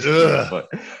 man. Beasley, but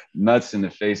nuts in the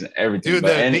face and everything. Dude,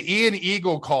 the Ian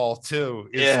Eagle call too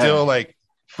is still like,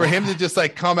 for him to just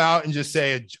like come out and just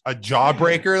say a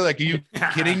jawbreaker. Like, are you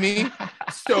kidding me?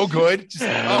 So good. Just,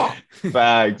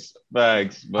 Bags.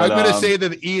 But, I'm going to say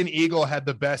that Ian Eagle had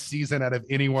the best season out of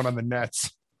anyone on the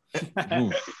Nets.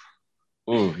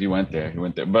 Ooh, he went there.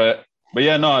 But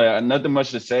yeah, no, nothing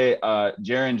much to say.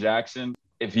 Jaren Jackson,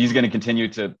 if he's going to continue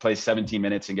to play 17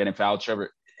 minutes and get in foul trouble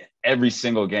every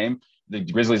single game, the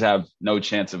Grizzlies have no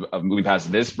chance of moving past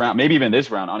this round, maybe even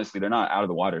this round. Honestly, they're not out of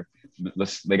the water.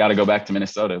 They got to go back to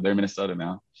Minnesota. They're Minnesota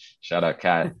now. Shout out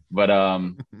Cat. But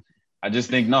I just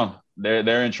think, no,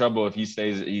 they're in trouble if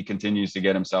he continues to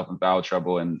get himself in foul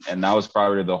trouble. And that was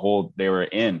probably the hole they were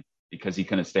in because he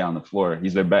couldn't stay on the floor.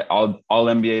 He's their all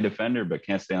NBA defender, but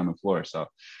can't stay on the floor. So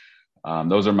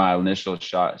those are my initial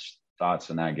thoughts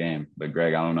in that game. But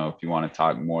Greg, I don't know if you want to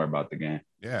talk more about the game.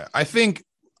 Yeah, I think,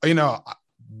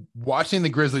 watching the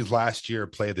Grizzlies last year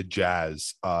play the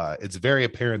Jazz, it's very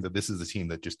apparent that this is a team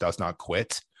that just does not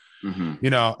quit. Mm-hmm.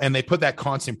 And they put that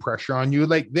constant pressure on you.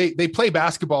 Like they play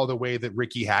basketball the way that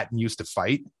Ricky Hatton used to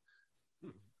fight,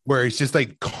 where it's just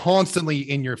like constantly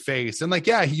in your face. And like,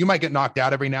 yeah, you might get knocked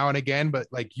out every now and again, but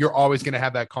like you're always going to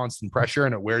have that constant pressure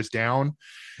and it wears down.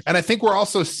 And I think we're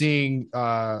also seeing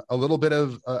a little bit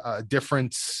of a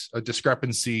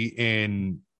discrepancy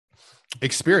in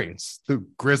experience. The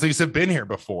Grizzlies have been here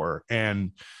before,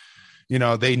 and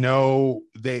they know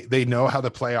how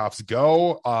the playoffs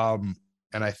go.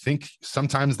 And I think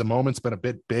sometimes the moment's been a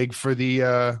bit big for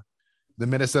the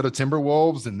Minnesota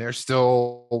Timberwolves, and they're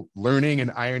still learning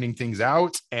and ironing things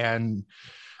out. And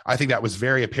I think that was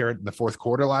very apparent in the fourth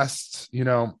quarter last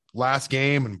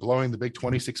game and blowing the big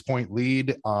 26-point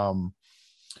lead. And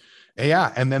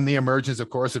then the emergence, of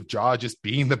course, of Ja just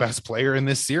being the best player in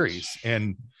this series.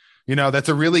 And, that's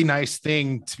a really nice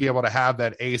thing to be able to have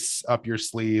that ace up your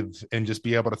sleeve and just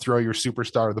be able to throw your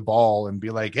superstar the ball and be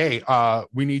like, hey,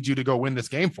 we need you to go win this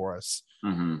game for us.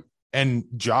 Mm-hmm. And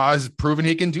Ja's proven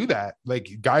he can do that. Like,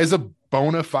 guy's a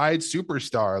bona fide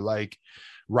superstar, like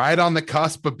right on the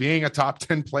cusp of being a top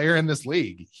 10 player in this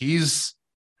league. He's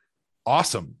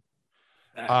awesome.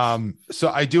 So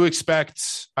I do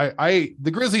expect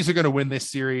the Grizzlies are going to win this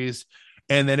series,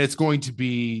 and then it's going to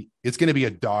be a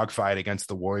dogfight against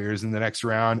the Warriors in the next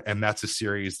round. And that's a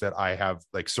series that I have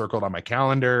like circled on my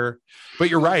calendar. But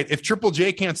you're right. If Triple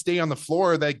J can't stay on the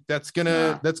floor, that's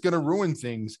gonna ruin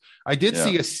things. I did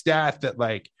see a stat that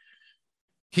like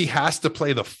he has to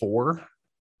play the 4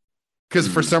 because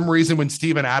for some reason when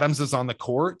Steven Adams is on the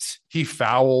court, he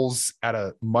fouls at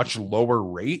a much lower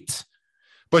rate.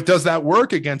 But does that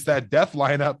work against that death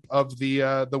lineup of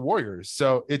the Warriors?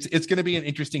 So it's going to be an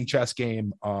interesting chess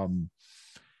game. And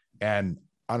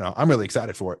I don't know, I'm really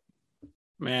excited for it.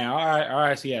 Man, all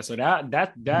right. So yeah, so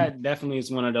that definitely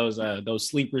is one of those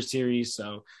sleeper series.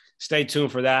 So stay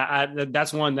tuned for that.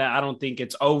 That's one that I don't think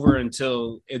it's over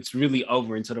until it's really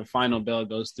over, until the final bell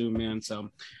goes through, man. So,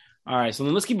 all right. So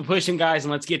then let's keep it pushing, guys,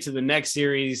 and let's get to the next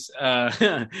series.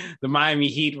 The Miami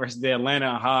Heat versus the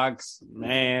Atlanta Hawks.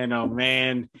 Man, oh,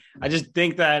 man. I just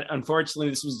think that, unfortunately,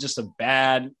 this was just a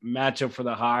bad matchup for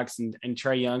the Hawks and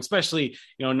Trae Young, especially,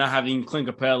 not having Clint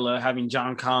Capella, having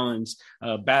John Collins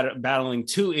battling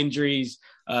 2 injuries.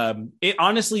 It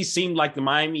honestly seemed like the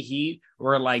Miami Heat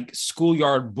were like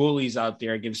schoolyard bullies out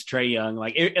there against Trae Young.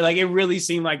 It really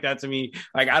seemed like that to me.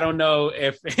 Like, I don't know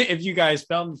if you guys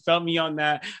felt me on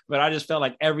that, but I just felt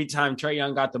like every time Trae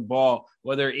Young got the ball,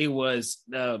 whether it was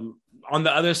on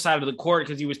the other side of the court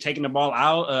because he was taking the ball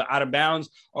out of bounds,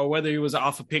 or whether he was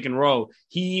off a pick and roll,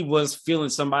 he was feeling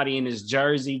somebody in his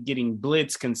jersey, getting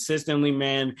blitzed consistently,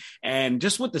 man. And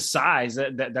just with the size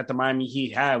that the Miami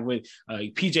Heat have with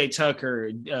PJ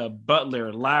Tucker,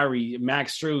 Butler, Lowry,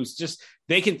 Max Strus, just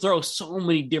they can throw so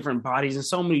many different bodies and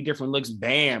so many different looks.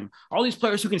 Bam. All these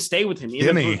players who can stay with him.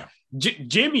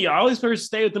 Jimmy, all these players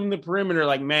stay with him in the perimeter.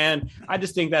 Like, man, I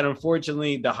just think that,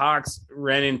 unfortunately, the Hawks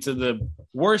ran into the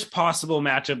worst possible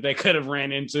matchup they could have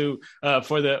ran into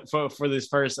for this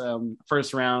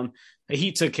first round.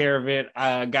 He took care of it.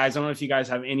 Guys, I don't know if you guys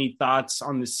have any thoughts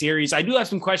on the series. I do have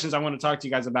some questions I want to talk to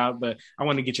you guys about, but I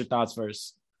want to get your thoughts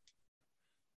first.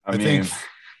 I mean,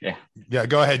 yeah.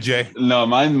 Go ahead, Jay. No,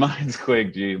 mine's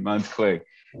quick, G. Mine's quick.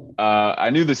 I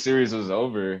knew the series was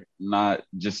over, not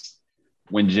just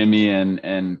when Jimmy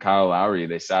and Kyle Lowry,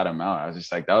 they sat him out. I was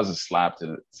just like, that was a slap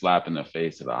in the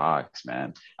face to the Hawks,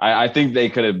 man. I think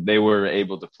they were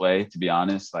able to play, to be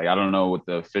honest. Like, I don't know what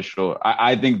the official,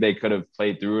 I think they could have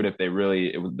played through it if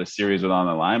the series was on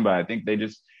the line, but I think they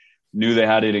just knew they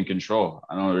had it in control.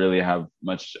 I don't really have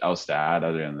much else to add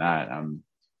other than that.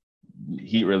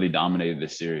 Heat really dominated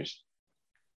this series.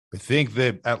 I think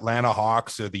the Atlanta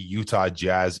Hawks are the Utah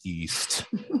Jazz East.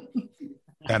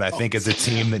 And I think it's a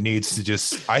team that needs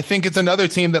to I think it's another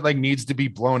team that needs to be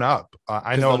blown up.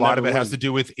 I know a lot of it has to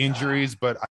do with injuries,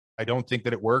 but I don't think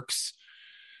that it works.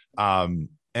 And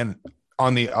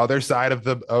on the other side of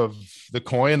the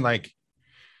coin,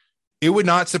 it would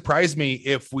not surprise me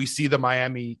if we see the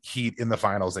Miami Heat in the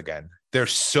finals again. They're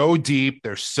so deep.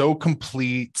 They're so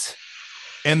complete.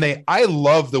 And I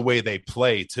love the way they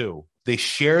play too. They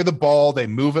share the ball, they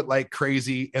move it like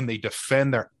crazy, and they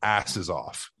defend their asses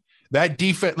off. That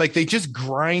defense, they just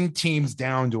grind teams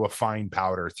down to a fine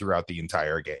powder throughout the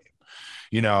entire game,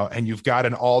 and you've got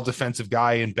an all defensive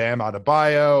guy in Bam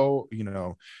Adebayo,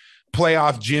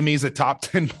 playoff Jimmy's a top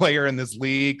 10 player in this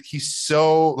league. He's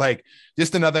so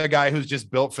just another guy who's just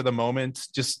built for the moment,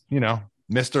 just,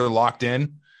 Mr. Locked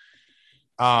In.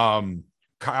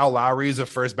 Kyle Lowry is a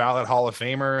first ballot Hall of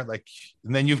Famer.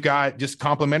 And then you've got just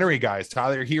complimentary guys.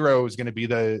 Tyler Hero is going to be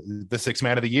the sixth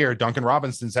man of the year. Duncan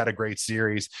Robinson's had a great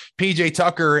series. PJ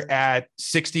Tucker at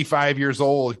 65 years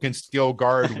old can still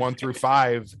guard 1 through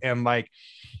 5 and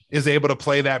is able to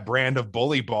play that brand of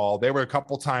bully ball. There were a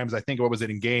couple times, I think, what was it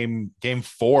in game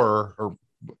 4 or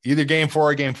either game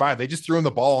 4 or game 5? They just threw him the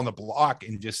ball on the block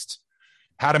and just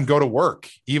had him go to work.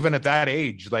 Even at that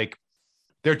age,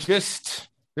 they're just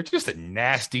a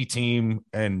nasty team,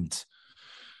 and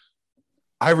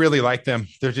I really like them.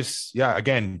 They're just,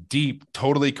 again, deep,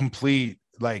 totally complete,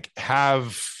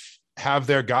 have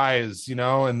their guys,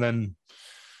 and then,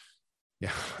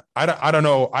 I don't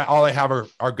know. All I have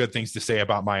are good things to say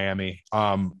about Miami.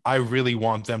 I really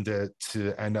want them to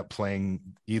end up playing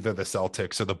either the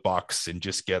Celtics or the Bucks and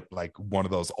just get one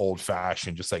of those old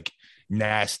fashioned, just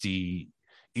nasty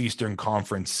Eastern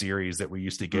Conference series that we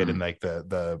used to get in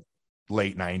the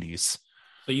late 90s.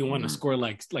 So you want to score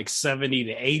like 70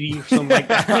 to 80 or something like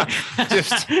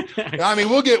that? I mean,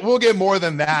 we'll get more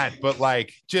than that, but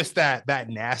just that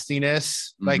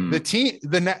nastiness. The team,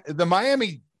 the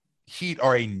Miami Heat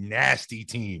are a nasty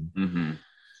team.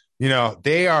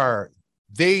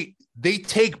 They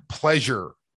take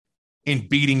pleasure in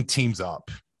beating teams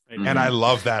up, and I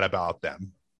love that about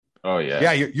them. Oh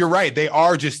yeah, you're right. They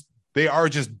are just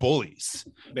bullies,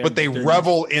 but they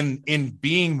revel in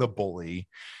being the bully.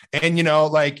 And,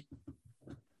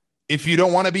 if you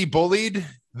don't want to be bullied,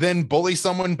 then bully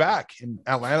someone back. And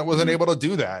Atlanta wasn't able to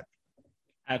do that.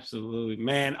 Absolutely,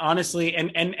 man. Honestly,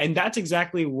 and that's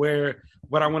exactly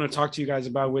what I want to talk to you guys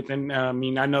about with. And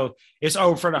I know it's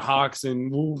over for the Hawks,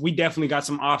 and we definitely got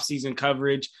some off-season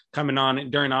coverage coming on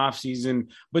during off-season.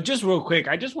 But just real quick,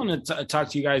 I just want to talk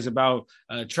to you guys about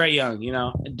Trae Young.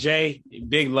 Jay,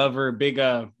 big lover, big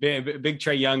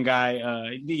Trae Young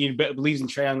guy. He believes in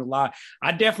Trae Young a lot.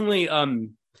 I definitely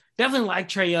like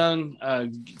Trae Young.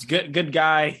 Good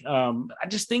guy. I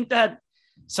just think that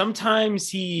sometimes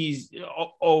he's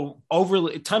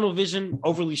overly tunnel vision,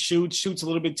 overly shoots a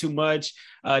little bit too much,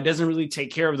 doesn't really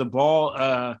take care of the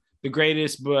ball the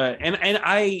greatest. But and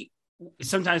I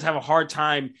sometimes have a hard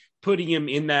time putting him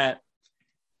in that.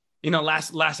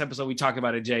 Last episode we talked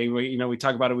about it, Jay. We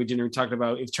talked about it with Jenner. We talked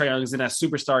about if Trae Young is in that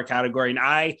superstar category, and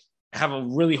I have a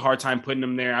really hard time putting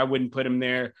him there. I wouldn't put him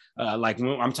there. Like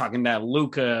I'm talking that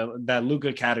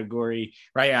Luka category,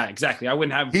 right? Yeah, exactly. I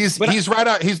wouldn't have. He's right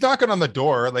out. He's knocking on the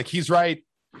door. Like he's right.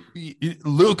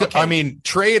 Luka. Okay. I mean,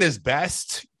 Trae at his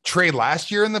best. Trae last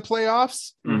year in the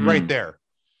playoffs, right there.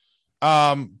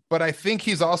 But I think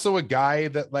he's also a guy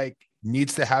that like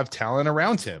needs to have talent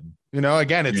around him.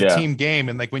 Again, it's a team game.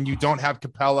 And like when you don't have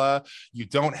Capella, you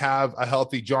don't have a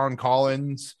healthy John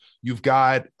Collins, you've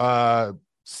got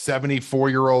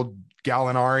 74-year-old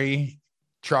Gallinari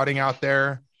trotting out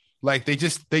there. Like they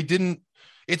didn't,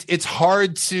 it's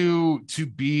hard to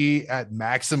be at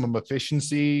maximum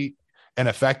efficiency and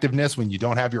effectiveness when you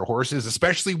don't have your horses,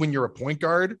 especially when you're a point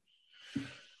guard.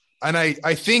 And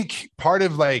I think part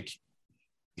of like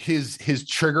his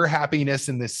trigger happiness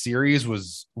in this series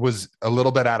was a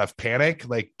little bit out of panic,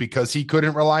 like because he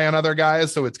couldn't rely on other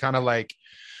guys. So it's kind of like,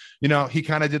 he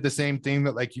kind of did the same thing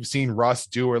that like you've seen Russ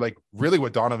do, or like really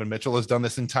what Donovan Mitchell has done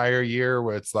this entire year,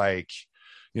 where it's like,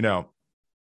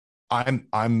 I'm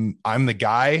the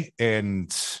guy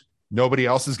and nobody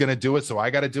else is going to do it. So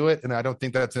I got to do it. And I don't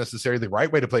think that's necessarily the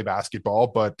right way to play basketball,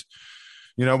 but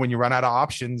when you run out of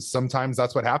options, sometimes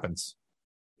that's what happens.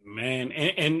 Man,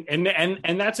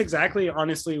 and that's exactly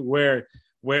honestly where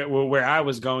I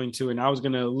was going to, and I was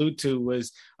going to allude to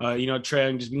was Trae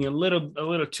Young just being a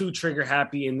little too trigger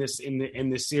happy in this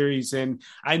series. And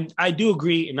I do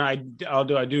agree, and I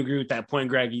do agree with that point,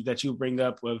 Greg, that you bring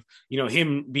up of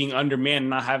him being undermanned and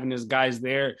not having his guys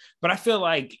there. But I feel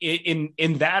like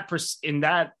in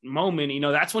that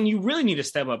moment, that's when you really need to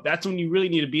step up. That's when you really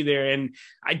need to be there. And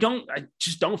I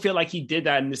just don't feel like he did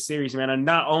that in this series, man. And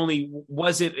not only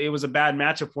was it was a bad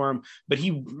matchup for him, but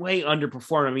he way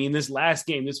underperformed. I mean, this last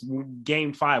game, this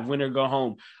game 5, winner go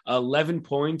home, 11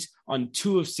 points on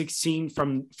 2 of 16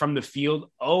 from the field,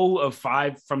 0 of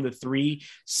 5 from the 3,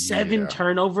 7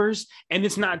 turnovers. And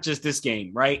it's not just this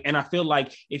game, right? And I feel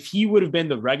like if he would have been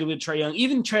the regular Trae Young,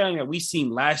 even Trae Young that we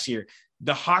seen last year,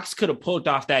 the Hawks could have pulled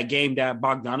off that game that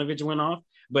Bogdanovich went off,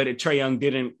 but Trae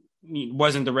Young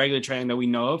wasn't the regular Trae Young that we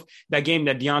know of. That game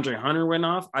that DeAndre Hunter went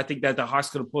off, I think that the Hawks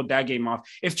could have pulled that game off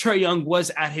if Trae Young was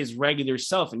at his regular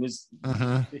self and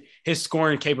his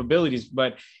scoring capabilities.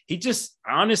 But he just,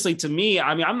 honestly, to me,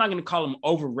 I mean, I'm not going to call him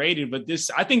overrated, but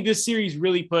I think this series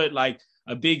really put like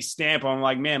a big stamp on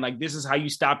like, man, like this is how you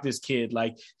stop this kid.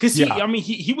 Like, cause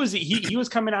he was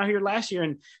coming out here last year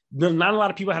and not a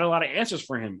lot of people had a lot of answers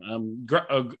for him.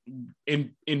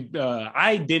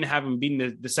 I didn't have him beating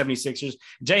the 76ers.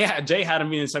 Jay had him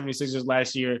beating the 76ers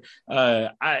last year.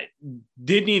 I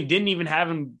didn't even have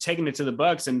him taking it to the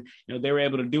Bucks, and they were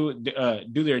able to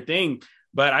do their thing.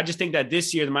 But I just think that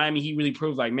this year, the Miami Heat really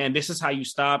proved like, man, this is how you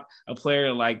stop a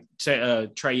player like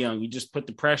Trae Young. You just put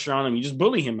the pressure on him. You just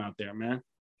bully him out there, man.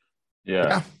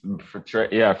 For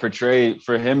Trae,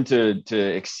 for him to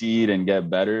exceed and get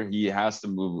better, he has to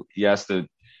move. He has to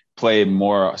play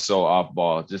more so off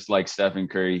ball, just like Stephen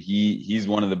Curry. He's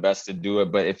one of the best to do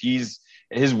it. But if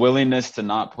his willingness to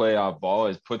not play off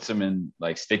ball puts him in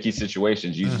like sticky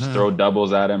situations. You just throw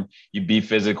doubles at him, you be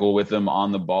physical with him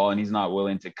on the ball, and he's not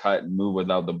willing to cut and move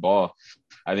without the ball.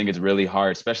 I think it's really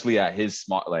hard, especially at his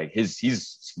small, like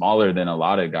he's smaller than a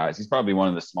lot of guys. He's probably one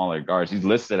of the smaller guards. He's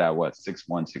listed at what, 6'1",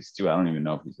 6'2". I don't even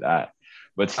know if he's that,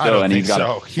 but still, and he's got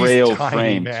a frail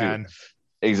frame too.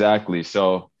 Exactly.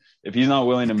 So if he's not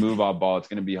willing to move off ball, it's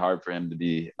going to be hard for him to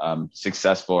be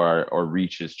successful or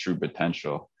reach his true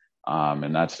potential.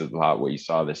 And that's a lot what you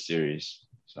saw this series.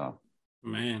 So,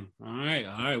 man, all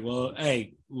right. Well,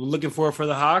 hey, we're looking forward for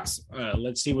the Hawks.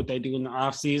 Let's see what they do in the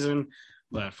off season.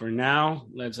 But for now,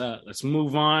 let's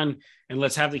move on and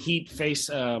let's have the Heat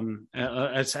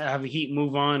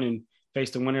move on and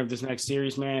face the winner of this next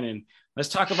series, man. And let's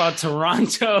talk about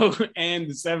Toronto and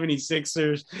the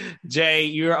 76ers. Jay,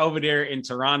 you're over there in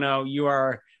Toronto. You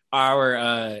are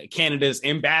our Canada's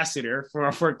ambassador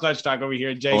for Clutch Talk over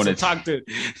here, Jay. Jay,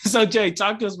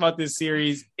 talk to us about this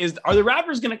series. Are the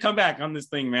Raptors going to come back on this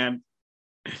thing, man?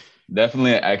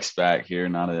 Definitely an expat here,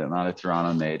 not a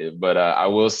Toronto native, but I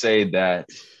will say that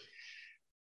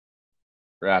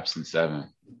Raps in 7.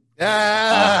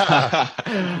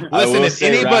 Listen,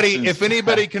 if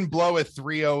anybody can blow a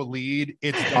 3-0 lead,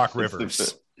 it's Doc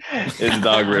Rivers. It's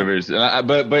Doc Rivers.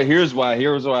 But here's why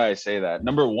I say that.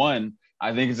 Number one,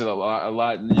 I think it's a lot.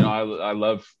 I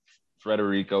love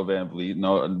Federico VanVleet.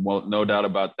 No doubt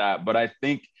about that. But I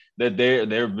think that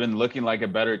they've been looking like a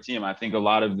better team. I think a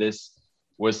lot of this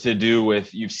was to do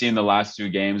with, you've seen the last 2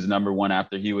 games. Number one,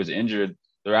 after he was injured,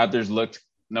 the Raptors looked,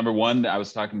 number one, I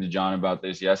was talking to John about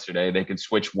this yesterday. They could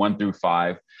switch 1 through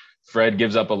 5. Fred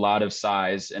gives up a lot of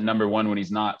size, and number one, when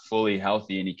he's not fully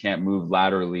healthy and he can't move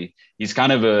laterally, he's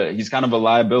kind of a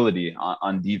liability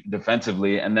on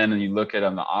defensively. And then when you look at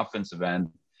on the offensive end,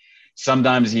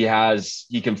 sometimes he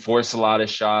can force a lot of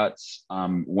shots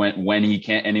when he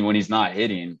can't, and when he's not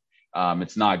hitting,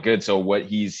 it's not good. So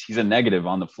he's a negative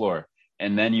on the floor.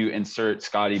 And then you insert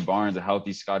Scotty Barnes, a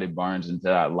healthy Scotty Barnes, into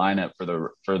that lineup for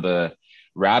the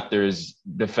Raptors.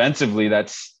 Defensively,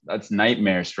 that's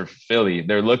nightmares for Philly.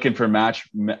 They're looking for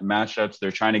matchups.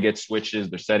 They're trying to get switches.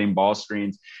 They're setting ball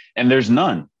screens, and there's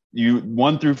none. You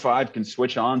 1 through 5 can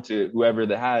switch on to whoever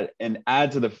they had, and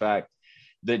add to the fact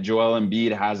that Joel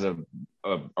Embiid has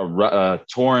a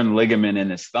torn ligament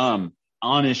in his thumb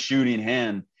on his shooting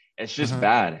hand. It's just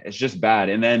bad. It's just bad.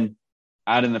 And then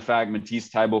add in the fact Matisse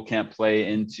Thybulle can't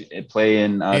play in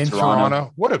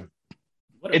Toronto.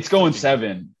 It's going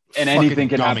 7. And anything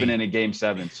can happen in a game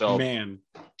 7. So, man,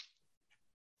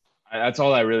 that's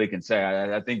all I really can say.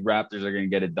 I think Raptors are going to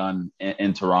get it done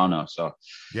in Toronto. So,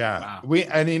 yeah,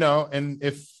 wow. And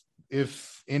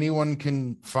if anyone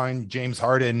can find James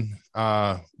Harden,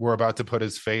 we're about to put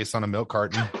his face on a milk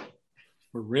carton.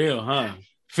 For real, huh?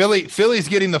 Philly's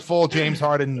getting the full James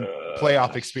Harden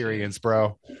playoff experience,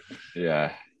 bro.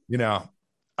 Yeah.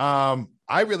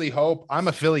 I really hope. I'm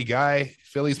a Philly guy.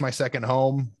 Philly's my second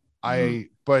home.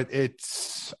 But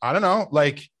I don't know,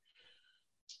 like,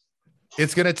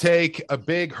 it's going to take a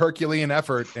big Herculean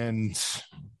effort. And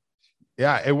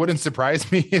yeah, it wouldn't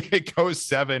surprise me if it goes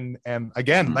 7. And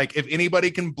again, like, if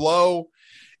anybody can blow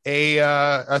a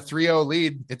 3-0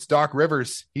 lead, it's Doc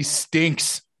Rivers. He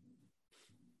stinks,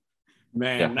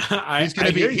 man. Yeah.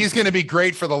 He's going to be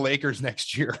great for the Lakers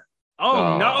next year.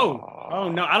 Oh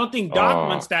no! I don't think Doc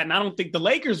wants that, and I don't think the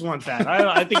Lakers want that.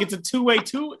 I think it's a two-way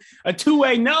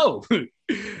no.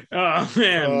 Oh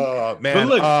man. But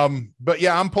look, but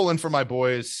yeah, I'm pulling for my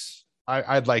boys.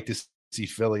 I'd like to see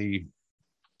Philly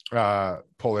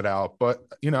pull it out, but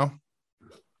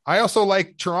I also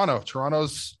like Toronto.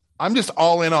 I'm just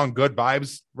all in on good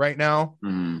vibes right now.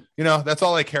 That's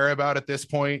all I care about at this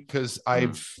point, because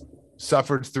I've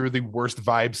suffered through the worst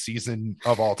vibe season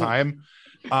of all time.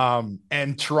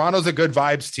 And Toronto's a good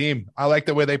vibes team. I like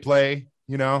the way they play.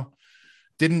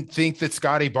 Didn't think that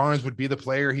Scotty Barnes would be the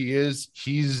player he is.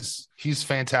 He's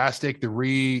fantastic. The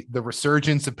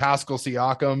resurgence of Pascal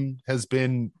Siakam has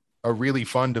been a really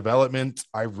fun development.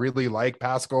 I really like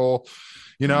Pascal,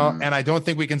 and I don't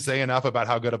think we can say enough about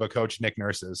how good of a coach Nick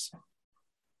Nurse is.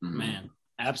 Man,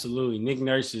 absolutely. Nick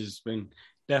Nurse has been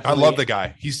definitely. I love the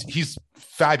guy. He's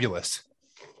fabulous.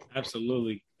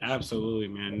 Absolutely,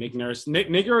 man. Nick Nurse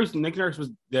was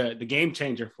the game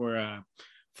changer for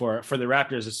the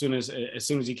Raptors as soon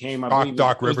as he came. I believe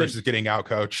Doc Rivers is getting out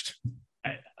coached.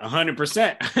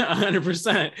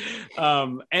 100%.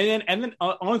 And then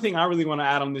only thing I really want to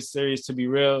add on this series, to be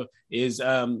real, is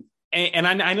and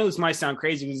I know this might sound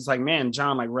crazy because it's like, man,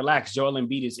 John, like, relax. Joel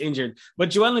Embiid is injured, but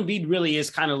Joel Embiid really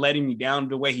is kind of letting me down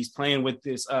the way he's playing with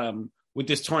this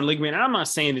torn ligament. And I'm not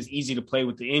saying it's easy to play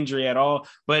with the injury at all,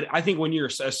 but I think when you're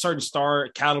a certain star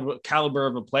caliber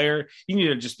of a player, you need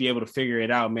to just be able to figure it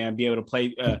out, man. Be able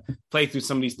to play through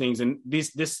some of these things. And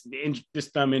this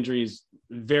thumb injury is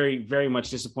very, very much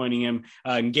disappointing him.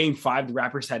 In Game 5, the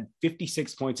Raptors had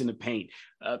 56 points in the paint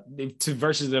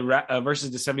versus the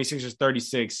 76ers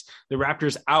 36. The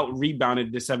Raptors out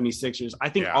rebounded the 76ers. I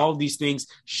think all of these things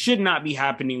should not be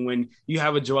happening when you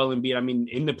have a Joel Embiid. I mean,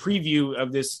 in the preview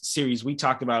of this series, we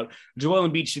talked about Joel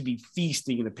Embiid should be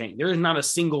feasting in the paint. There is not a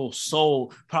single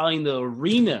soul probably in the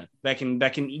arena that can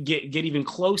get even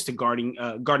close to guarding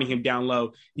him down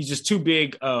low. He's just too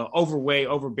big, overweight,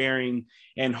 overbearing.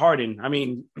 And Harden, I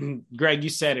mean, Greg, you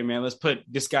said it, man. Let's put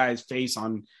this guy's face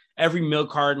on every milk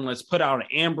carton. Let's put out an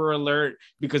Amber Alert,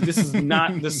 because this is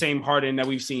not the same Harden that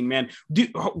we've seen, man.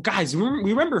 Guys,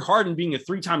 remember Harden being a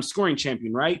 3-time scoring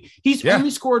champion, right? He's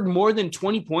only scored more than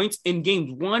 20 points in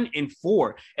games 1 and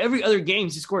 4. Every other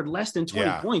games he scored less than 20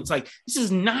 points. Like, this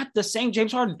is not the same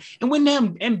James Harden. And when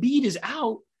Embiid is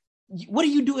out, what do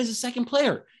you do as a second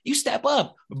player? You step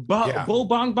up.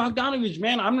 Bogdanovich,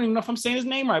 man. I don't even know if I'm saying his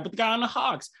name right, but the guy on the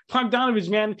Hawks, Bogdanovich,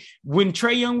 man. When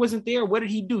Trae Young wasn't there, what did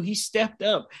he do? He stepped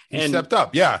up.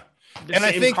 Yeah. And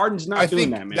I think Harden's not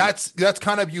doing that, man. That's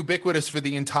kind of ubiquitous for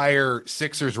the entire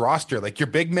Sixers roster. Like, your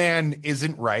big man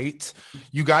isn't right.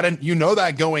 You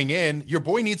that going in, your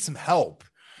boy needs some help.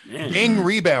 Getting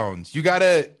rebounds. You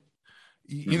gotta,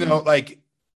 like,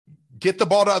 get the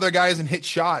ball to other guys and hit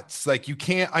shots. Like you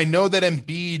can't, I know that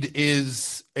Embiid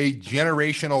is a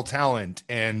generational talent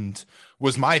and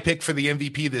was my pick for the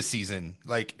MVP this season.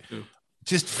 Like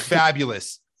just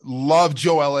fabulous. Love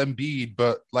Joel Embiid,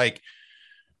 but like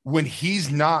when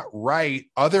he's not right,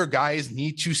 other guys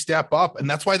need to step up. And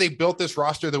that's why they built this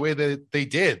roster the way that they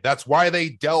did. That's why they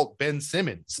dealt Ben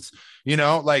Simmons, you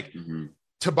know, like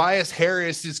Tobias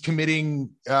Harris is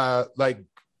committing like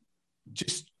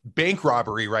just bank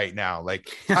robbery right now.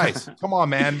 Like, guys, come on,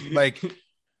 man. Like,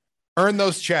 earn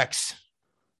those checks.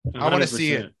 100%. I want to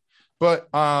see it. But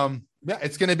yeah,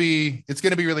 it's gonna be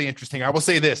really interesting. I will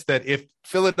say this: that if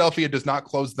Philadelphia does not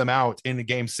close them out in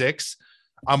Game 6,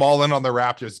 I'm all in on the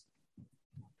Raptors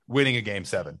winning a Game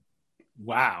 7.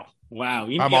 Wow.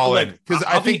 I'm all in because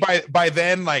I think by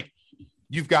then, like,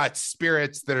 you've got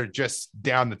spirits that are just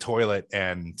down the toilet,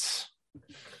 and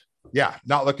yeah,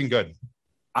 not looking good.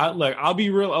 I'll be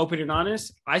real open and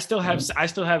honest. I still have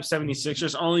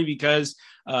 76ers only because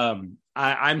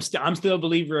I'm still a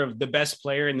believer of the best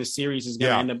player in the series is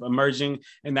going to end up emerging,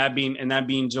 and that being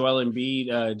Joel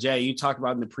Embiid. Jay, you talked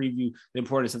about in the preview the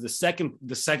importance of the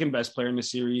second best player in the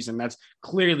series, and that's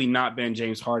clearly not been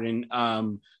James Harden.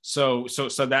 So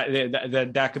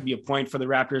that could be a point for the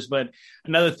Raptors. But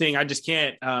another thing I just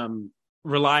can't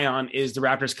rely on is the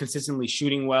Raptors consistently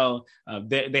shooting well.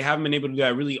 They haven't been able to do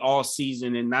that really all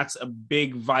season, and that's a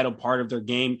big vital part of their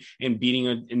game in beating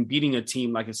a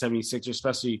team like a 76er,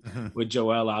 especially with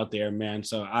Joel out there, man.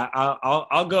 So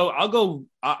I'll go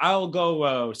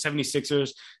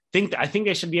 76ers. I think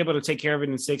they should be able to take care of it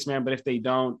in 6, man, but if they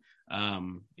don't,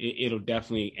 it'll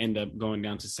definitely end up going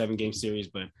down to 7-game series.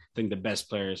 But I think the best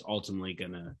player is ultimately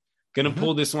gonna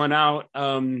pull this one out.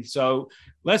 So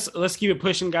let's keep it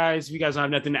pushing, guys. If you guys don't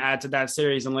have nothing to add to that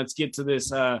series, and let's get to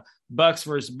this Bucks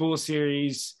versus Bulls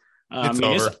series.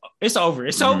 It's over.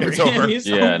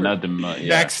 Nothing much.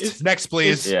 Yeah. Next,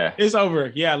 please. Yeah, it's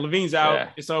over. Yeah, Levine's out. Yeah.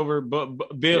 It's over. But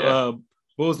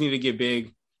Bulls need to get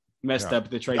big. Messed up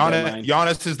the trade deadline.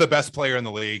 Giannis is the best player in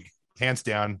the league, hands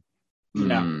down.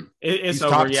 Yeah, it's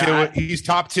over. Top 2. He's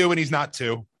top 2, and he's not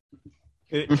 2.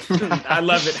 I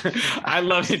love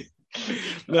it.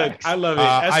 Look, I love it.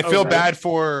 I feel bad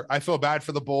for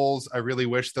the Bulls. I really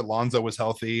wish that Lonzo was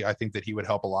healthy. I think that he would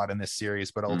help a lot in this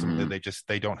series, but ultimately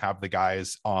they don't have the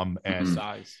guys. And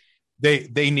size.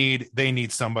 They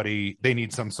need somebody. They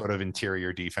need some sort of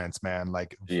interior defense, man.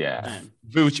 Like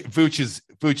Vooch is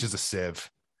a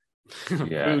sieve.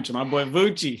 Yeah, Vooch, my boy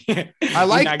Voochie. I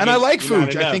like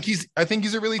Vooch. I think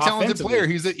he's a really talented player.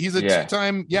 He's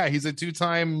a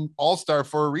two-time All-Star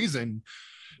for a reason,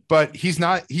 but he's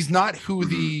not who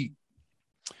the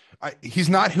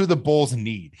Bulls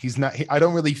need. I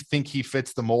don't really think he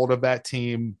fits the mold of that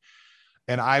team,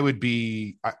 and I would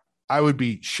be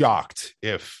shocked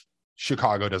if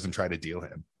Chicago doesn't try to deal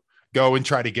him. Go and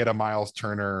try to get a Miles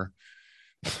Turner.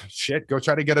 Go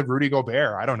try to get a Rudy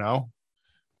Gobert. I don't know.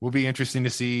 Will be interesting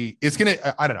to see. It's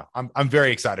I don't know. I'm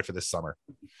very excited for this summer.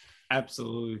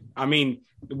 Absolutely. I mean,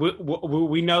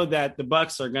 we know that the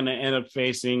Bucks are going to end up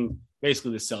facing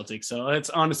basically the Celtics. So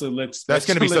that's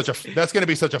going to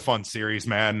be such a fun series,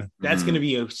 man. That's going to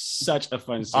be such a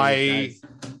fun series.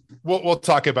 We'll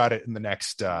talk about it in the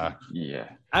next. I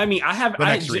mean,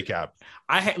 recap.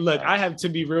 I have, to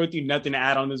be real with you, nothing to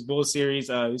add on this Bulls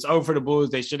series. It's over for the Bulls.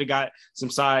 They should have got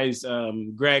some size.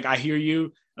 Greg, I hear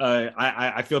you.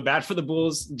 I feel bad for the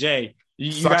Bulls. Jay,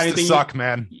 you got anything?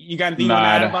 Man. You got anything to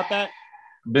add about that?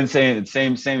 Been saying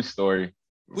the same story.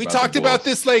 We talked about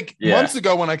this months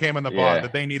ago when I came on the pod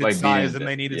that they needed size and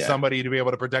they needed somebody to be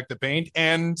able to protect the paint,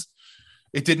 and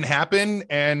it didn't happen.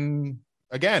 And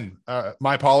again,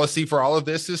 my policy for all of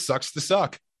this is sucks to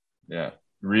suck. Yeah,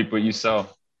 reap what you sow.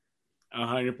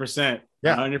 100%.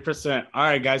 Yeah, 100%. All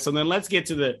right, guys. So then let's get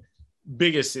to the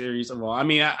biggest series of all. I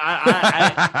mean,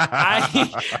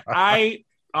 I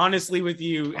honestly with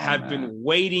you have been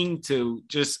waiting to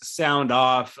just sound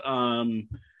off.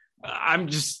 I'm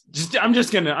just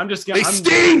gonna they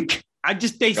stink.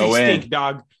 They stink,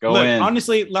 dog.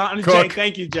 Honestly, Jay,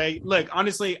 thank you, Jay. Look,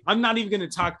 honestly, I'm not even going to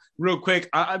talk real quick.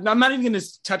 I'm not even going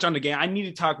to touch on the game. I need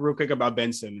to talk real quick about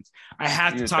Ben Simmons. I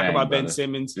have to talk about Ben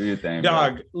Simmons. Do your thing,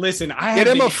 dog. brother. Listen, get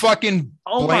him a fucking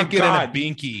blanket and a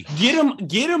binky.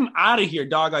 Get him out of here,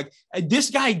 dog. Like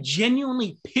this guy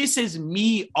genuinely pisses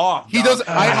me off. He does.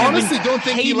 I honestly don't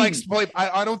think he likes play.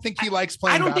 I don't think he likes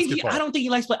playing basketball. I don't think he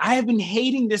likes play. I have been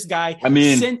hating this guy. I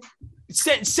mean.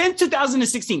 Since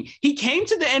 2016, he came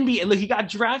to the NBA. Look, he got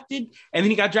drafted, and then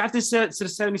he got drafted to the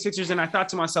 76ers. And I thought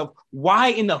to myself, why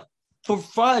in the for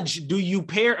fudge do you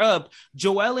pair up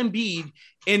Joel Embiid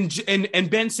and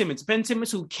Ben Simmons? Ben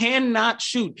Simmons, who cannot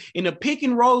shoot in a pick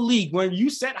and roll league where you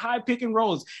set high pick and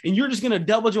rolls and you're just going to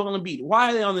double Joel Embiid. Why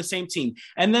are they on the same team?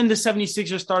 And then the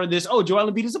 76ers started this,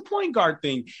 Joel Embiid is a point guard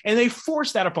thing. And they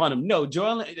forced that upon him. No,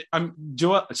 Ben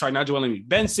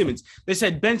Simmons. They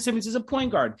said Ben Simmons is a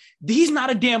point guard. He's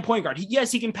not a damn point guard.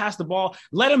 Yes, he can pass the ball.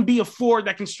 Let him be a forward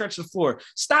that can stretch the floor.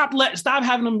 Stop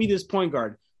having him be this point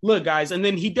guard. Look, guys, and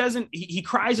then he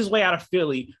cries his way out of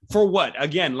Philly for what?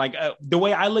 Again, like the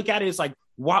way I look at it is like,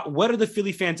 what are the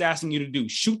Philly fans asking you to do?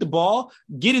 Shoot the ball,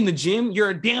 get in the gym. You're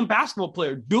a damn basketball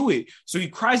player. Do it. So he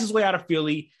cries his way out of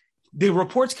Philly. The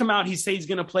reports come out. He says he's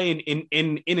going to play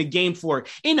in a game for,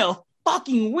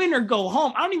 fucking win or go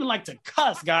home. I don't even like to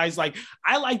cuss, guys. Like,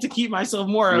 I like to keep myself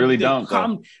more. You really don't,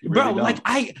 bro. Like,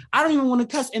 I don't even want to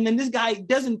cuss. And then this guy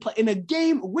doesn't play in a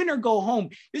game, win or go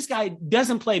home. This guy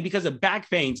doesn't play because of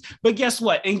back pains. But guess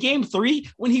what? In game 3,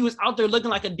 when he was out there looking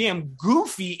like a damn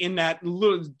goofy in that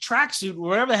little tracksuit,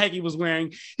 whatever the heck he was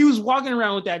wearing, he was walking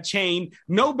around with that chain,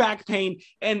 no back pain.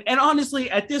 And honestly,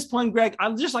 at this point, Greg,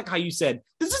 I'm just like how you said,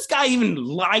 does this guy even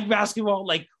like basketball?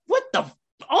 Like, what the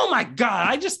oh my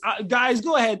God. Guys,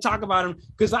 go ahead, talk about him.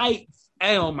 Cause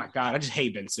oh my God, I just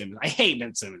hate Ben Simmons. I hate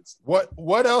Ben Simmons.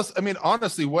 What else? I mean,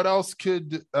 honestly, what else can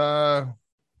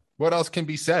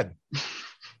be said?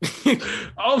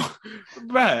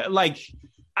 Bro,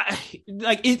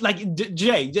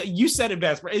 Jay, you said it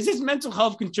best, bro. Is his mental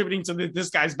health contributing to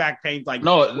this guy's back pain? Like,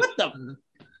 no,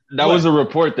 that was a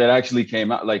report that actually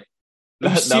came out. Like, are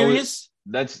you serious?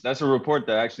 That's a report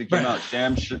that actually came out.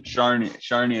 Sham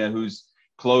Charania, who's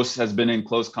has been in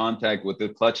close contact with the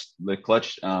clutch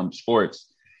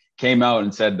sports, came out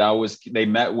and said they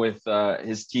met with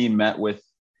his team met with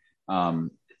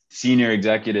senior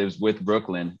executives with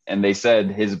Brooklyn, and they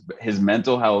said his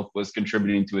mental health was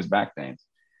contributing to his back pain.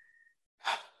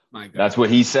 My God. That's what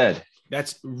he said.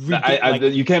 That's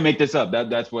ridiculous. You can't make this up.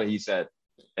 That's what he said.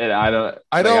 And I don't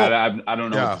know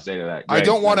what to say to that. Greg,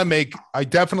 I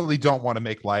definitely don't want to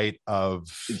make light of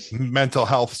mental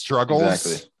health struggles.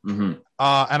 Exactly. Mm-hmm.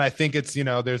 And I think it's,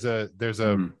 there's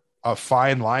a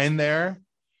fine line there,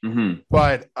 mm-hmm.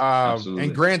 but,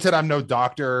 and granted, I'm no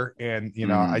doctor and,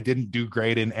 I didn't do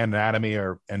great in anatomy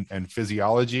and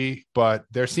physiology, but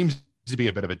there seems to be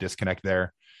a bit of a disconnect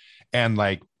there. And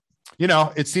like,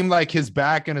 it seemed like his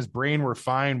back and his brain were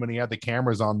fine when he had the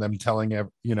cameras on them, telling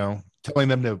them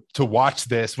to watch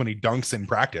this when he dunks in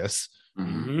practice.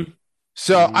 Mm-hmm.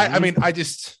 So I mean, I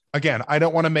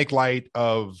don't want to make light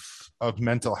of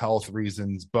mental health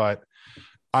reasons, but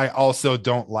I also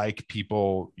don't like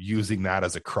people using that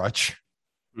as a crutch.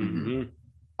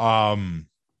 Mm-hmm.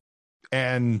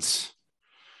 And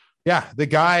yeah, the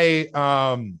guy,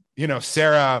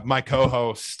 Sarah, my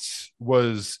co-host,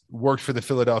 worked for the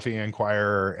Philadelphia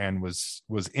Inquirer and was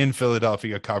in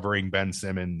Philadelphia covering Ben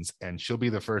Simmons, and she'll be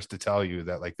the first to tell you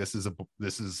that like this is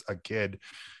a kid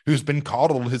who's been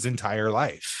coddled his entire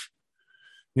life,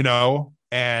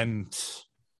 and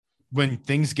when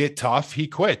things get tough, he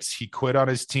quits. He quit on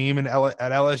his team at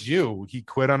LSU. He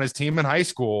quit on his team in high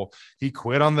school. He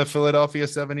quit on the Philadelphia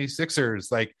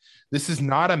 76ers. Like, this is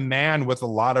not a man with a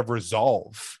lot of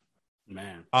resolve,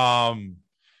 man.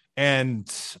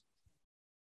 And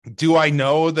do I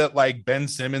know that like Ben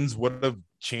Simmons would have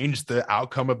changed the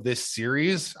outcome of this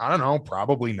series? I don't know.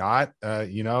 Probably not.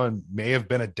 And may have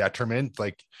been a detriment.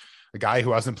 Like a guy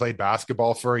who hasn't played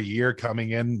basketball for a year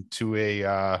coming into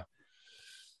a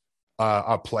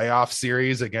playoff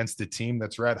series against a team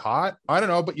that's red hot. I don't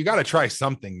know, but you got to try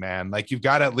something, man. Like you've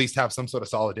got to at least have some sort of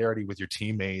solidarity with your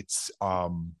teammates.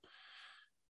 And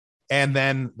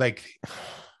then like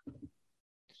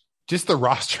just the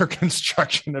roster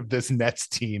construction of this Nets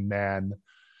team, man.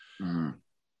 Mm-hmm.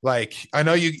 Like, I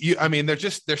know I mean,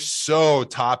 they're so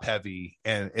top heavy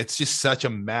and it's just such a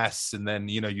mess. And then,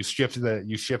 you shift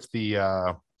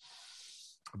the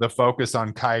focus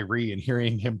on Kyrie and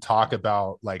hearing him talk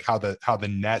about like how the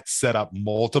Nets set up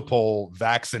multiple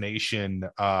vaccination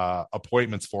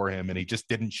appointments for him. And he just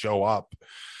didn't show up,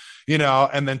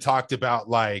 and then talked about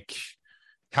like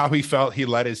how he felt he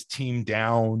let his team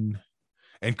down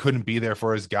and couldn't be there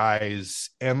for his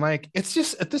guys. And like, it's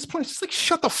just at this point, it's just like,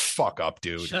 shut the fuck up,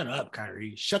 dude. Shut up,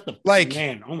 Kyrie. Shut the like,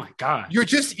 man. Oh my God. You're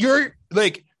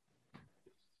like,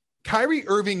 Kyrie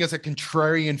Irving is a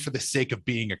contrarian for the sake of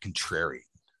being a contrarian.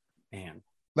 Man.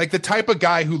 Like the type of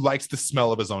guy who likes the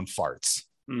smell of his own farts.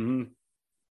 Mm-hmm.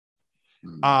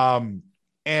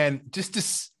 And just to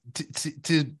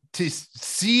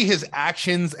see his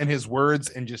actions and his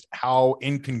words and just how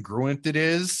incongruent it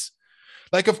is.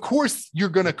 Like, of course you're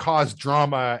going to cause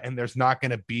drama and there's not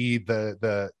going to be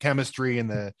the chemistry and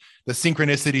the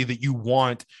synchronicity that you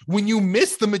want when you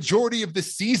miss the majority of the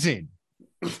season.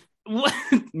 What?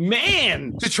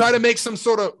 Man, to try to make some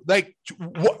sort of like,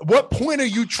 what point are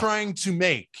you trying to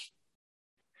make?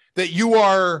 That you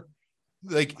are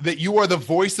the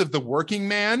voice of the working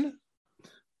man?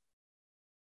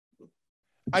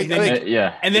 And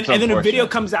then a video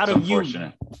comes out of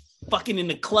you fucking in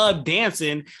the club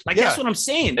dancing. Like, that's what I'm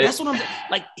saying. That's what I'm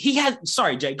like. He had,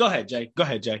 sorry, Jay, go ahead, Jay.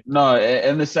 No.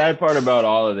 And the sad part about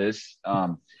all of this,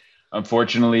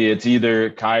 unfortunately, it's either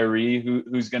Kyrie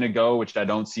who's going to go, which I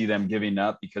don't see them giving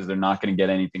up because they're not going to get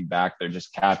anything back. They're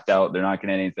just capped out. They're not going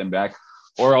to get anything back.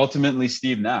 Or ultimately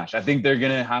Steve Nash. I think they're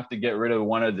going to have to get rid of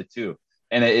one of the two.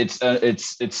 And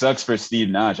it sucks for Steve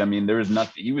Nash. I mean, there was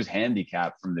nothing. He was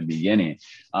handicapped from the beginning.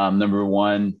 Number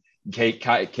one,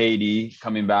 KD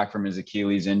coming back from his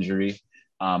Achilles injury.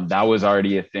 That was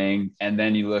already a thing. And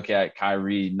then you look at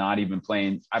Kyrie not even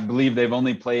playing. I believe they've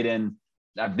only played in,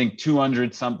 I think,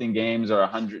 200 something games or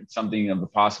 100 something of the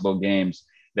possible games.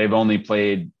 They've only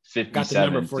played 57. Got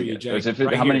the number for you, Jay.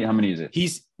 How many is it? He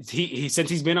since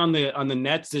he's been on the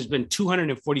Nets, there's been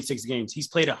 246 games. He's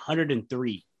played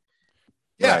 103.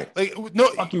 Yeah, right. Like, no,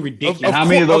 fucking ridiculous. How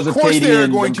many of those? Of course, there are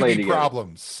going to be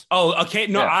problems. Oh, okay.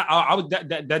 No, yeah. I would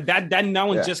that now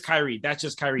one's just Kyrie. That's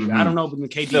just Kyrie. Mm-hmm. I don't know about the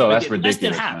KD. Still, that's ridiculous.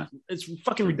 Less than half. Man. It's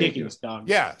fucking ridiculous, dog.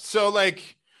 Yeah. So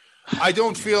like, I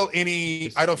don't feel any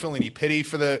pity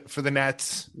for the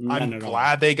Nets. I'm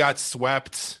glad they got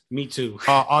swept. Me too.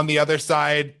 On the other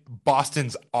side,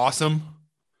 Boston's awesome.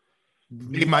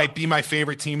 They might be my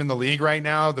favorite team in the league right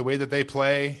now. The way that they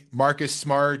play, Marcus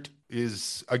Smart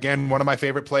is, again, one of my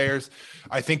favorite players.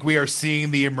 I think we are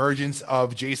seeing the emergence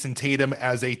of Jason Tatum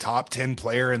as a top 10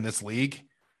 player in this league.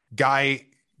 Guy's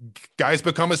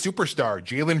become a superstar.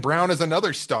 Jaylen Brown is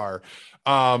another star.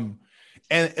 And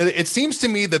it seems to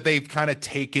me that they've kind of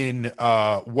taken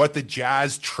what the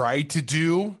Jazz tried to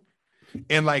do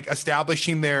in like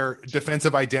establishing their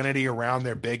defensive identity around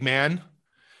their big man,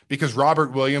 because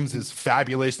Robert Williams is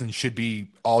fabulous and should be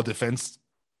all defense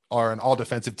or an all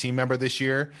defensive team member this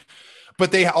year.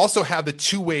 But they also have the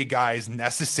two-way guys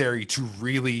necessary to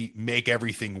really make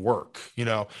everything work. You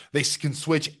know, they can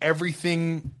switch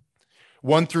everything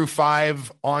 1 through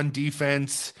 5 on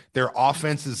defense. Their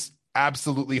offense is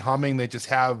absolutely humming. They just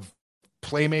have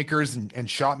playmakers and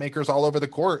shot makers all over the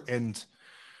court. And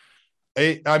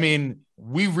I mean,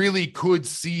 we really could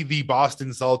see the Boston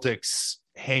Celtics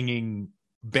hanging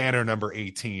banner number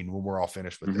 18 when we're all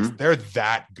finished with this. They're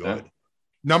that good. Yeah.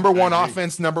 Number one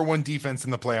offense, number one defense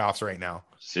in the playoffs right now.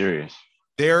 Serious.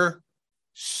 They're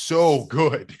so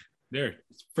good. They're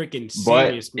freaking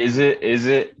serious. But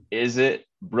is it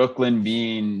Brooklyn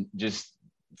being just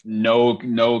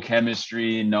no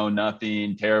chemistry, no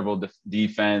nothing, terrible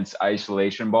defense,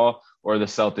 isolation ball, or the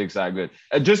Celtics that good?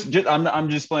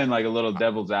 I'm just playing like a little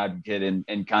devil's advocate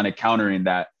and kind of countering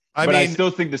that. I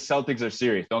still think the Celtics are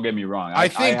serious. Don't get me wrong. I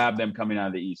have them coming out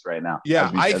of the East right now. Yeah,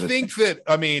 I think that,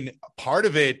 part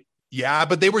of it, yeah,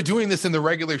 but they were doing this in the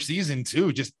regular season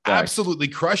too, just absolutely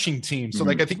crushing teams. So,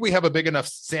 I think we have a big enough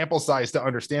sample size to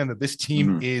understand that this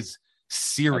team is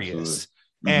serious.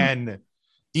 And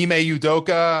Ime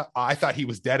Udoka, I thought he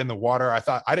was dead in the water.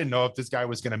 I didn't know if this guy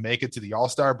was going to make it to the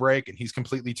All-Star break, and he's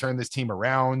completely turned this team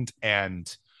around.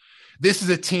 And this is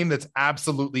a team that's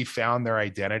absolutely found their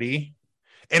identity.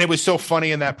 And it was so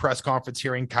funny in that press conference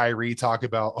hearing Kyrie talk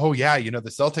about, oh yeah, the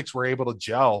Celtics were able to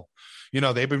gel.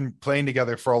 They've been playing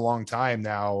together for a long time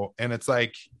now. And it's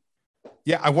like,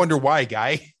 yeah, I wonder why,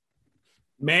 guy.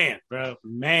 Man, bro,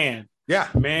 man. Yeah.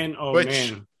 Man,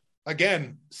 man.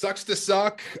 Again, sucks to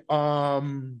suck. RIP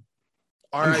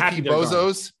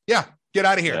Bozos. Yeah, get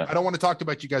out of here. Yeah. I don't want to talk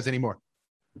about you guys anymore.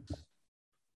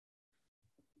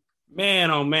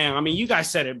 Man, oh man! I mean, you guys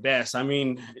said it best. I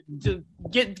mean,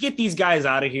 get these guys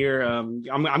out of here.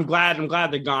 I'm glad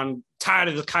they're gone. Tired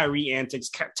of the Kyrie antics.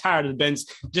 Tired of the Benz.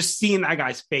 Just seeing that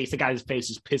guy's face. The guy's face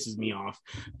just pisses me off.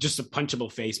 Just a punchable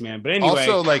face, man. But anyway,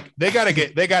 also like they gotta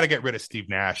get rid of Steve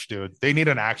Nash, dude. They need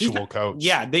an actual coach.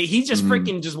 Yeah, he just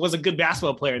freaking just was a good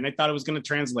basketball player, and they thought it was going to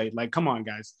translate. Like, come on,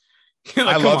 guys.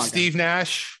 I love Steve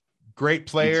Nash. Great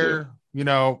player.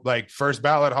 First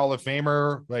ballot Hall of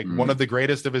Famer, one of the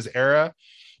greatest of his era.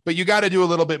 But you got to do a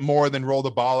little bit more than roll the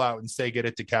ball out and say, get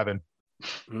it to Kevin.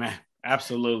 Man,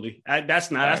 absolutely. That's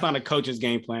not a coach's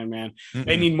game plan, man.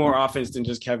 They need more offense than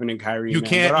just Kevin and Kyrie. You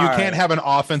can't have an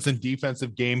offense and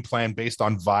defensive game plan based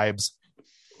on vibes.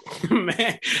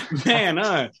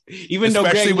 Even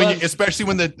especially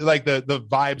when the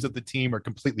vibes of the team are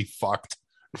completely fucked.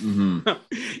 Mhm.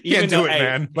 Can't do it,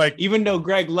 man. Like, even though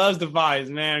Greg loves the vibes,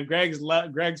 man, Greg's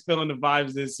feeling the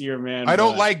vibes this year, man. I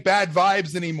don't like bad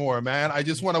vibes anymore, man. I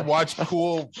just want to watch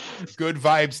cool, good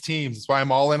vibes teams. That's why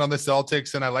I'm all in on the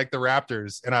Celtics, and I like the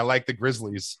Raptors, and I like the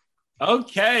Grizzlies.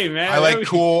 Okay, man. I like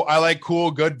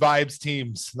cool, good vibes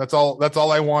teams. That's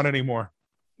all I want anymore.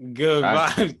 Good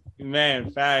vibes,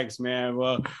 man. Facts, man.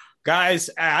 Well, guys,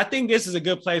 I think this is a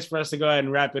good place for us to go ahead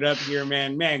and wrap it up here,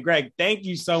 man. Man, Greg, thank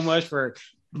you so much for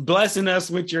blessing us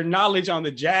with your knowledge on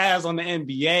the Jazz, on the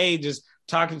NBA, just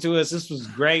talking to us. This was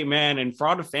great, man. And for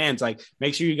all the fans, like,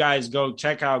 make sure you guys go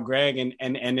check out Greg and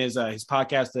his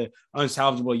podcast, the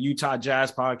Unsalvageable Utah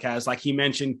Jazz podcast. Like he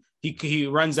mentioned, he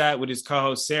runs that with his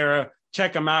co-host Sarah.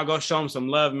 Check him out. Go show him some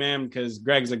love, man, because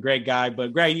Greg's a great guy.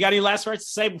 But Greg, you got any last words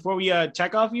to say before we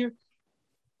check off here?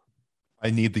 I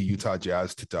need the Utah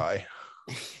Jazz to die.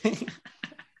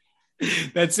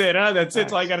 That's it, huh? That's it.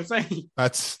 That's all I gotta say.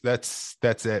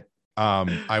 That's it.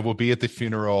 I will be at the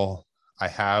funeral. I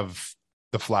have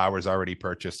the flowers already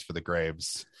purchased for the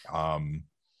graves.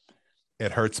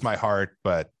 It hurts my heart,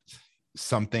 but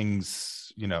some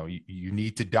things, you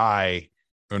need to die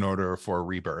in order for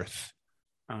rebirth.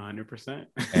 100%.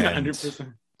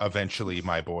 100%. Eventually,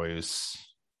 my boys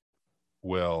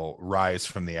will rise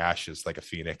from the ashes like a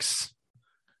phoenix.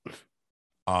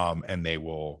 And they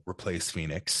will replace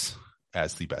Phoenix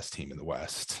as the best team in the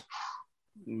West.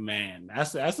 Man,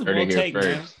 that's a bold take,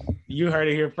 man. You heard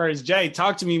it here first. Jay,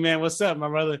 talk to me, man. What's up, my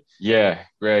brother? Yeah,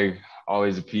 Greg,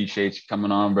 always appreciate you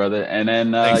coming on, brother. And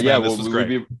then Thanks,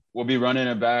 we'll be running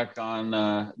it back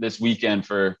on this weekend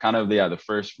for kind of the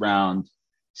first round,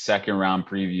 second round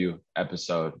preview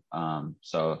episode.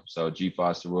 So G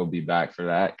Foster will be back for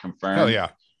that, confirmed. Hell yeah.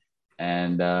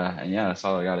 And yeah, that's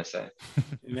all I gotta say.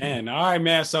 Man, all right,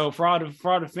 man. So for all the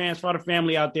fans, for all the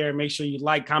family out there, make sure you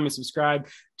like, comment, subscribe.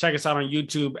 Check us out on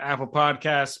YouTube, Apple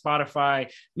Podcasts,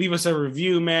 Spotify. Leave us a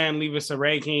review, man. Leave us a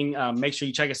ranking. Make sure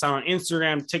you check us out on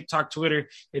Instagram, TikTok, Twitter.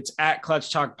 It's at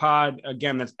Clutch Talk Pod.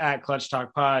 Again, that's at Clutch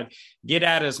Talk Pod. Get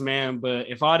at us, man. But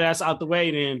if all that's out the way,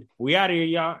 then we out of here,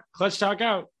 y'all. Clutch Talk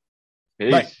out.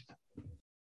 Peace. Bye.